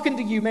I'm talking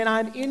to you, man.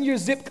 I'm in your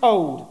zip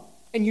code,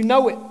 and you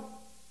know it.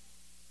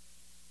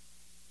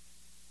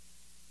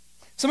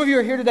 Some of you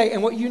are here today,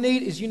 and what you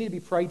need is you need to be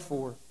prayed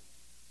for. You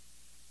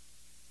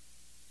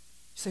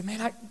say,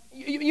 man,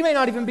 you may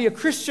not even be a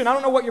Christian. I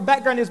don't know what your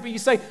background is, but you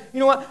say, you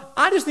know what?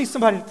 I just need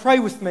somebody to pray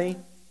with me.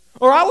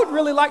 Or I would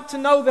really like to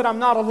know that I'm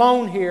not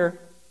alone here.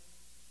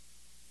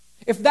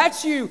 If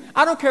that's you,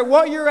 I don't care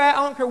what you're at,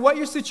 I don't care what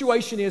your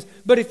situation is,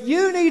 but if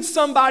you need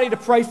somebody to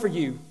pray for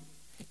you,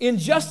 in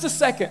just a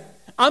second,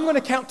 I'm going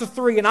to count to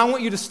 3 and I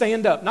want you to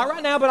stand up. Not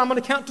right now, but I'm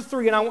going to count to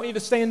 3 and I want you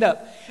to stand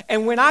up.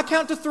 And when I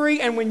count to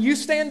 3 and when you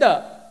stand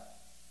up,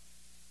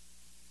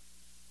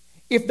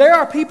 if there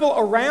are people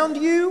around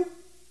you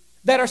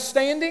that are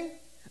standing,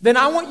 then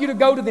I want you to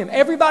go to them.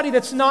 Everybody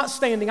that's not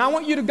standing, I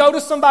want you to go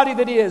to somebody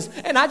that is.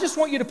 And I just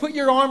want you to put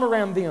your arm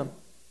around them.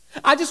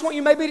 I just want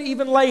you maybe to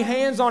even lay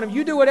hands on them.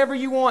 You do whatever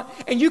you want,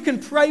 and you can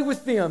pray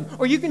with them,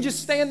 or you can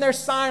just stand there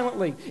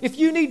silently. If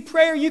you need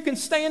prayer, you can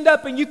stand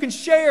up and you can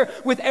share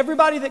with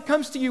everybody that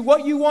comes to you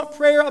what you want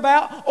prayer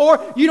about,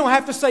 or you don't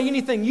have to say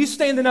anything. You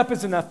standing up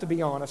is enough, to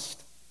be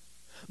honest.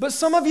 But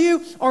some of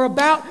you are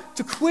about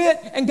to quit,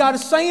 and God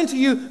is saying to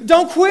you,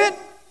 don't quit.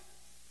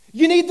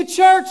 You need the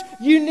church.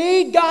 You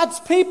need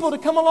God's people to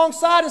come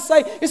alongside and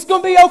say, it's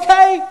going to be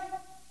okay.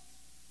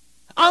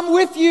 I'm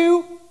with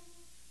you.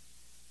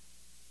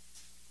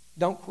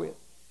 Don't quit.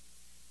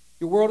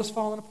 Your world is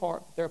falling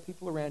apart, but there are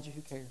people around you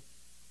who care.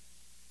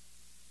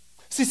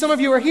 See, some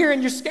of you are here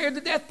and you're scared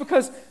to death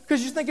because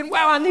you're thinking,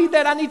 wow, I need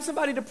that. I need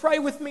somebody to pray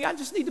with me. I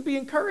just need to be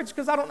encouraged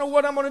because I don't know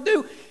what I'm going to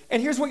do. And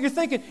here's what you're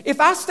thinking.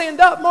 If I stand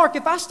up, Mark,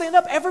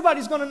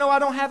 everybody's going to know I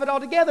don't have it all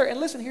together.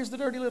 And listen, here's the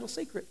dirty little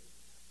secret.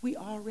 We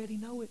already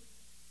know it.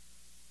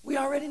 We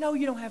already know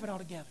you don't have it all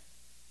together.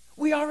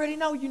 We already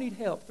know you need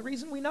help. The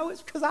reason we know it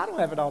is because I don't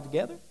have it all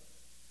together.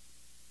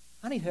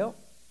 I need help.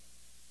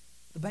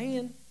 The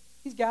band,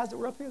 these guys that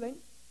were up here, they don't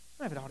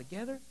have it all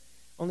together.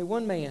 Only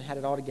one man had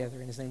it all together,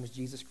 and his name was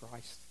Jesus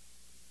Christ.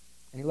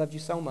 And he loved you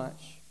so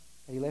much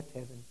that he left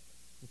heaven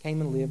and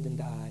came and lived and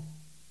died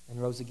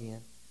and rose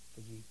again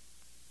for you.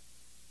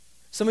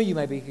 Some of you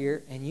may be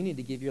here, and you need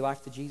to give your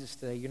life to Jesus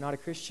today. You're not a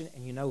Christian,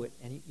 and you know it.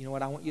 And you know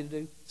what I want you to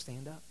do?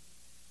 Stand up.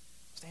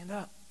 Stand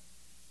up.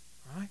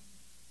 All right?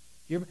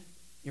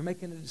 You're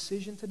making a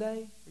decision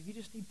today, or you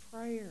just need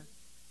prayer.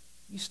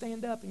 You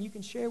stand up, and you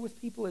can share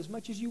with people as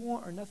much as you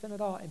want or nothing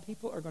at all, and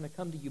people are going to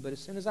come to you. But as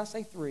soon as I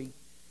say 3,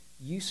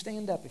 you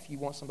stand up if you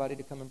want somebody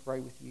to come and pray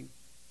with you.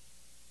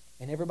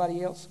 And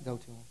everybody else, go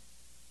to them.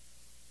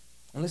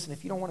 And listen,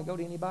 if you don't want to go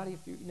to anybody, if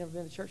you've never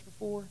been to church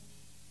before,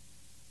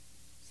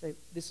 say,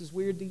 this is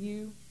weird to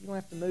you. You don't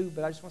have to move,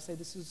 but I just want to say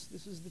this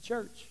is the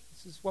church.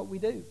 This is what we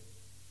do.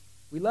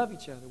 We love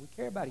each other. We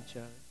care about each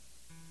other.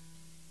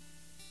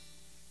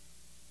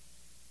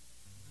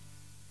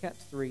 Count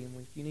to 3, and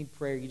if you need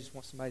prayer, you just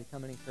want somebody to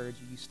come and encourage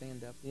you, you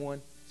stand up.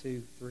 1,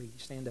 2, 3. You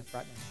stand up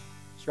right now.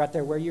 It's right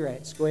there where you're at.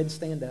 Just go ahead and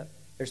stand up.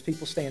 There's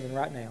people standing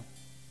right now.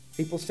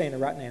 People standing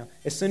right now.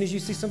 As soon as you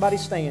see somebody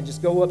stand,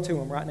 just go up to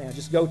them right now.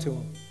 Just go to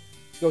them.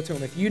 Go to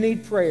them. If you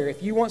need prayer,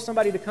 if you want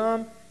somebody to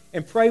come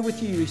and pray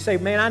with you, you say,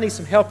 man, I need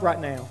some help right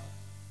now.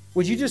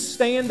 Would you just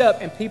stand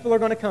up and people are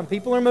going to come?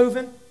 People are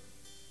moving.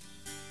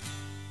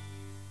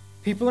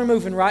 People are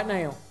moving right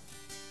now.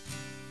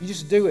 You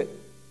just do it.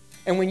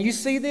 And when you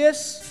see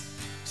this,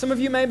 some of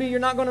you maybe you're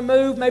not going to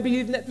move. Maybe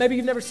you've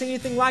never seen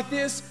anything like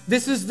this.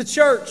 This is the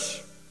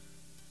church.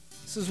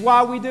 This is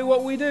why we do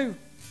what we do.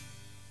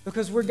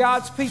 Because we're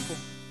God's people.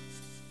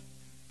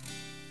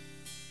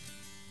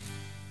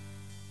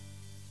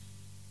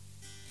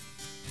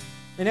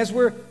 And as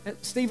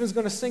Stephen's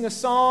going to sing a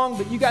song,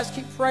 but you guys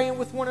keep praying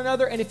with one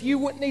another. And if you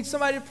wouldn't need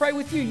somebody to pray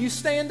with you, you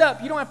stand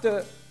up. You don't have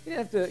to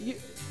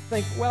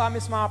think, well, I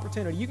missed my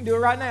opportunity. You can do it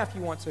right now if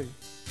you want to.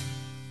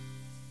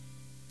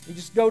 You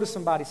just go to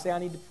somebody, say, I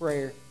need the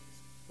prayer.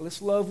 Well,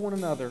 let's love one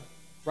another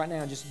right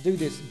now. Just do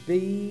this.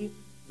 Be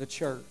the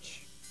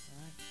church.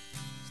 All right?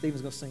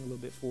 Stephen's going to sing a little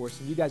bit for us.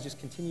 And you guys just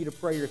continue to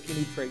pray, or if you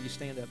need prayer, you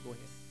stand up. Go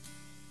ahead.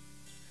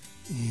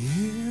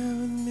 Here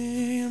with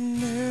me, I'm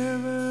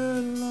never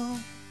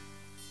alone.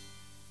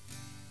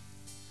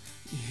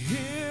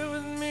 Here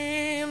with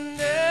me, I'm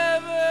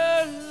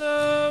never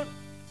alone.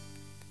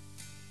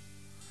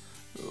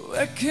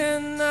 Where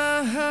can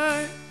I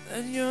hide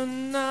that you're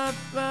not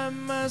by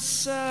my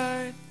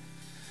side?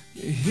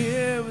 You're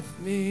here with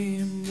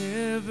me, I'm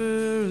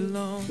never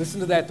alone. Listen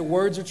to that. The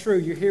words are true.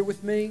 You're here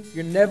with me.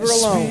 You're never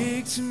alone.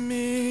 Speak to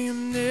me,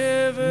 I'm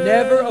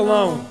never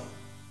alone.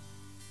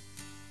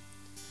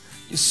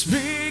 You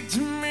speak to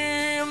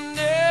me, I'm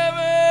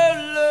never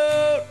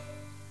alone.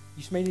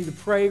 You may need to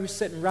pray. You're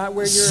sitting right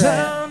where you're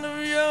Sound at.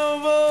 Of your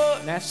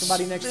voice and ask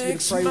somebody next to you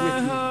to pray makes my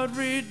with you. heart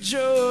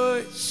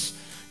rejoice.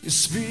 You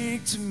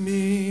speak to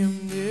me,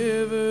 I'm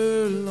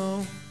never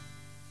alone.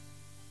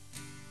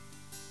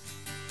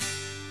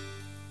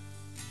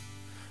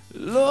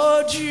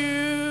 Lord,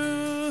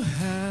 you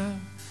have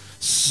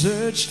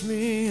searched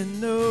me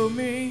and know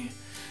me.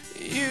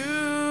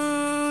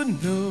 You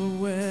know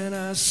when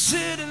I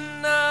sit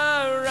and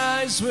I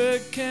rise, where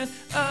can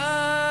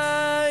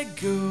I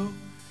go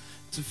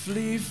to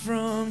flee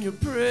from your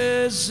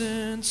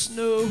presence?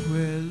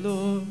 Nowhere,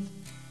 Lord.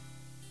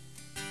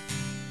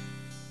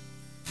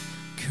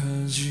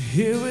 'Cause you're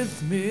here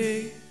with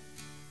me.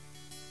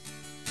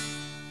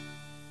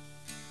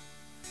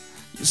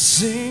 You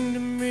sing to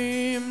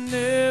me, I'm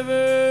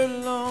never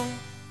alone.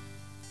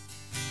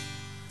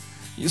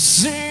 You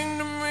sing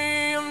to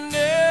me, I'm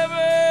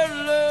never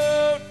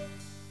alone.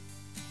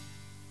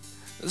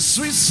 The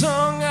sweet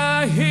song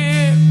I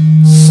hear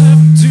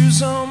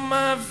subdues all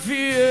my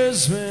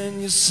fears.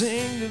 When you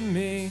sing to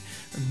me,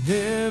 I'm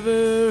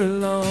never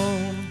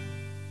alone.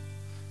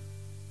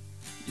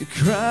 You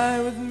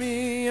cry with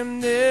me, I'm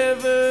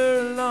never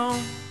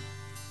alone.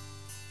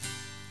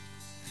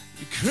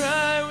 You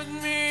cry with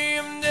me,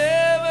 I'm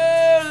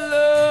never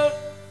alone.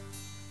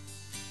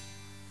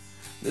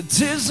 The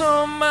tears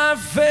on my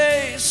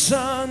face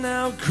are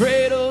now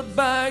cradled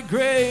by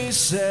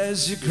grace.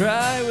 As you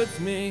cry with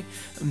me,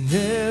 I'm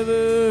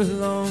never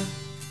alone.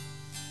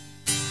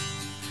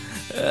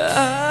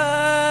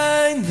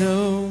 I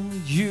know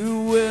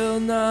you will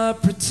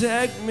not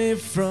protect me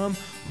from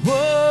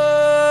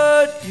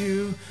what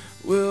you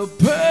will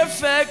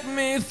perfect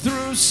me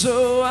through.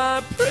 So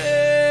I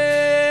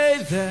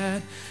pray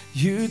that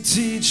you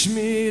teach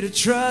me to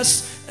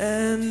trust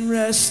and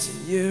rest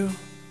in you.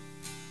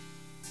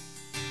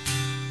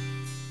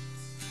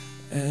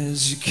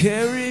 As you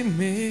carry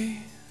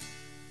me,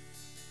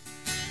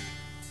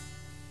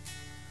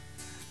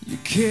 you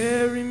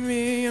carry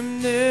me,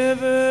 I'm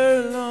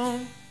never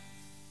alone.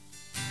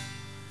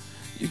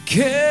 You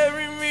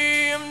carry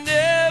me, I'm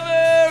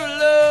never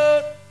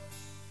alone.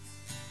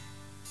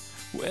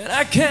 When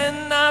I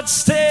cannot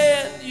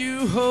stand.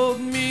 You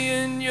hold me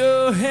in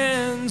your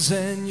hands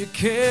and you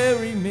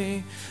carry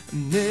me.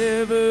 I'm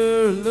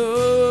never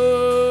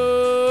alone.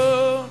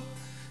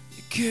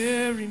 You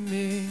carry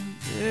me,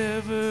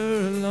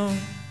 never alone.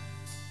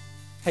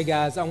 Hey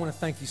guys, I want to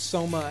thank you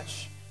so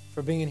much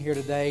for being here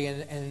today,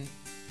 and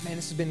man,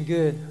 this has been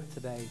good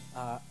today.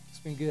 It's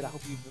been good. I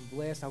hope you've been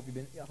blessed. I hope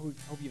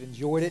you've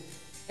enjoyed it.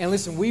 And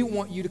listen, we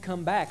want you to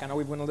come back. I know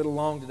we went a little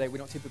long today. We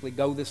don't typically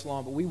go this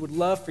long, but we would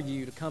love for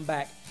you to come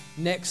back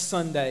next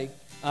Sunday.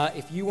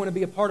 If you want to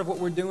be a part of what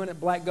we're doing at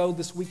Black Gold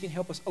this weekend,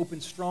 help us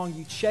open strong.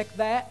 You check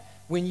that.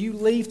 When you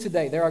leave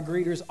today, there are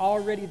greeters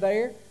already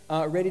there,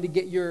 ready to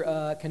get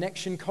your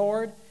connection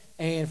card.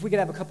 And if we could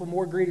have a couple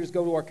more greeters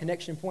go to our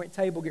connection point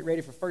table, get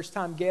ready for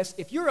first-time guests.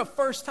 If you're a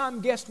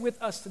first-time guest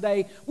with us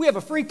today, we have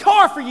a free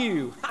car for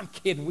you. I'm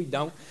kidding, we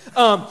don't.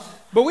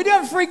 But we do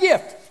have a free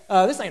gift.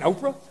 This ain't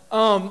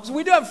Oprah. So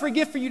we do have a free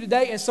gift for you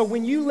today. And so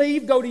when you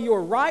leave, go to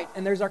your right,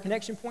 and there's our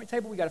connection point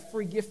table. We got a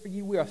free gift for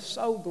you. We are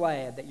so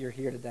glad that you're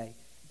here today.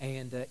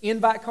 And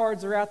invite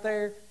cards are out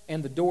there,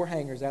 and the door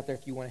hangers out there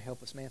if you want to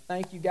help us, man.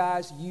 Thank you,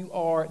 guys. You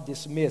are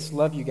dismissed.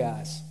 Love you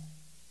guys.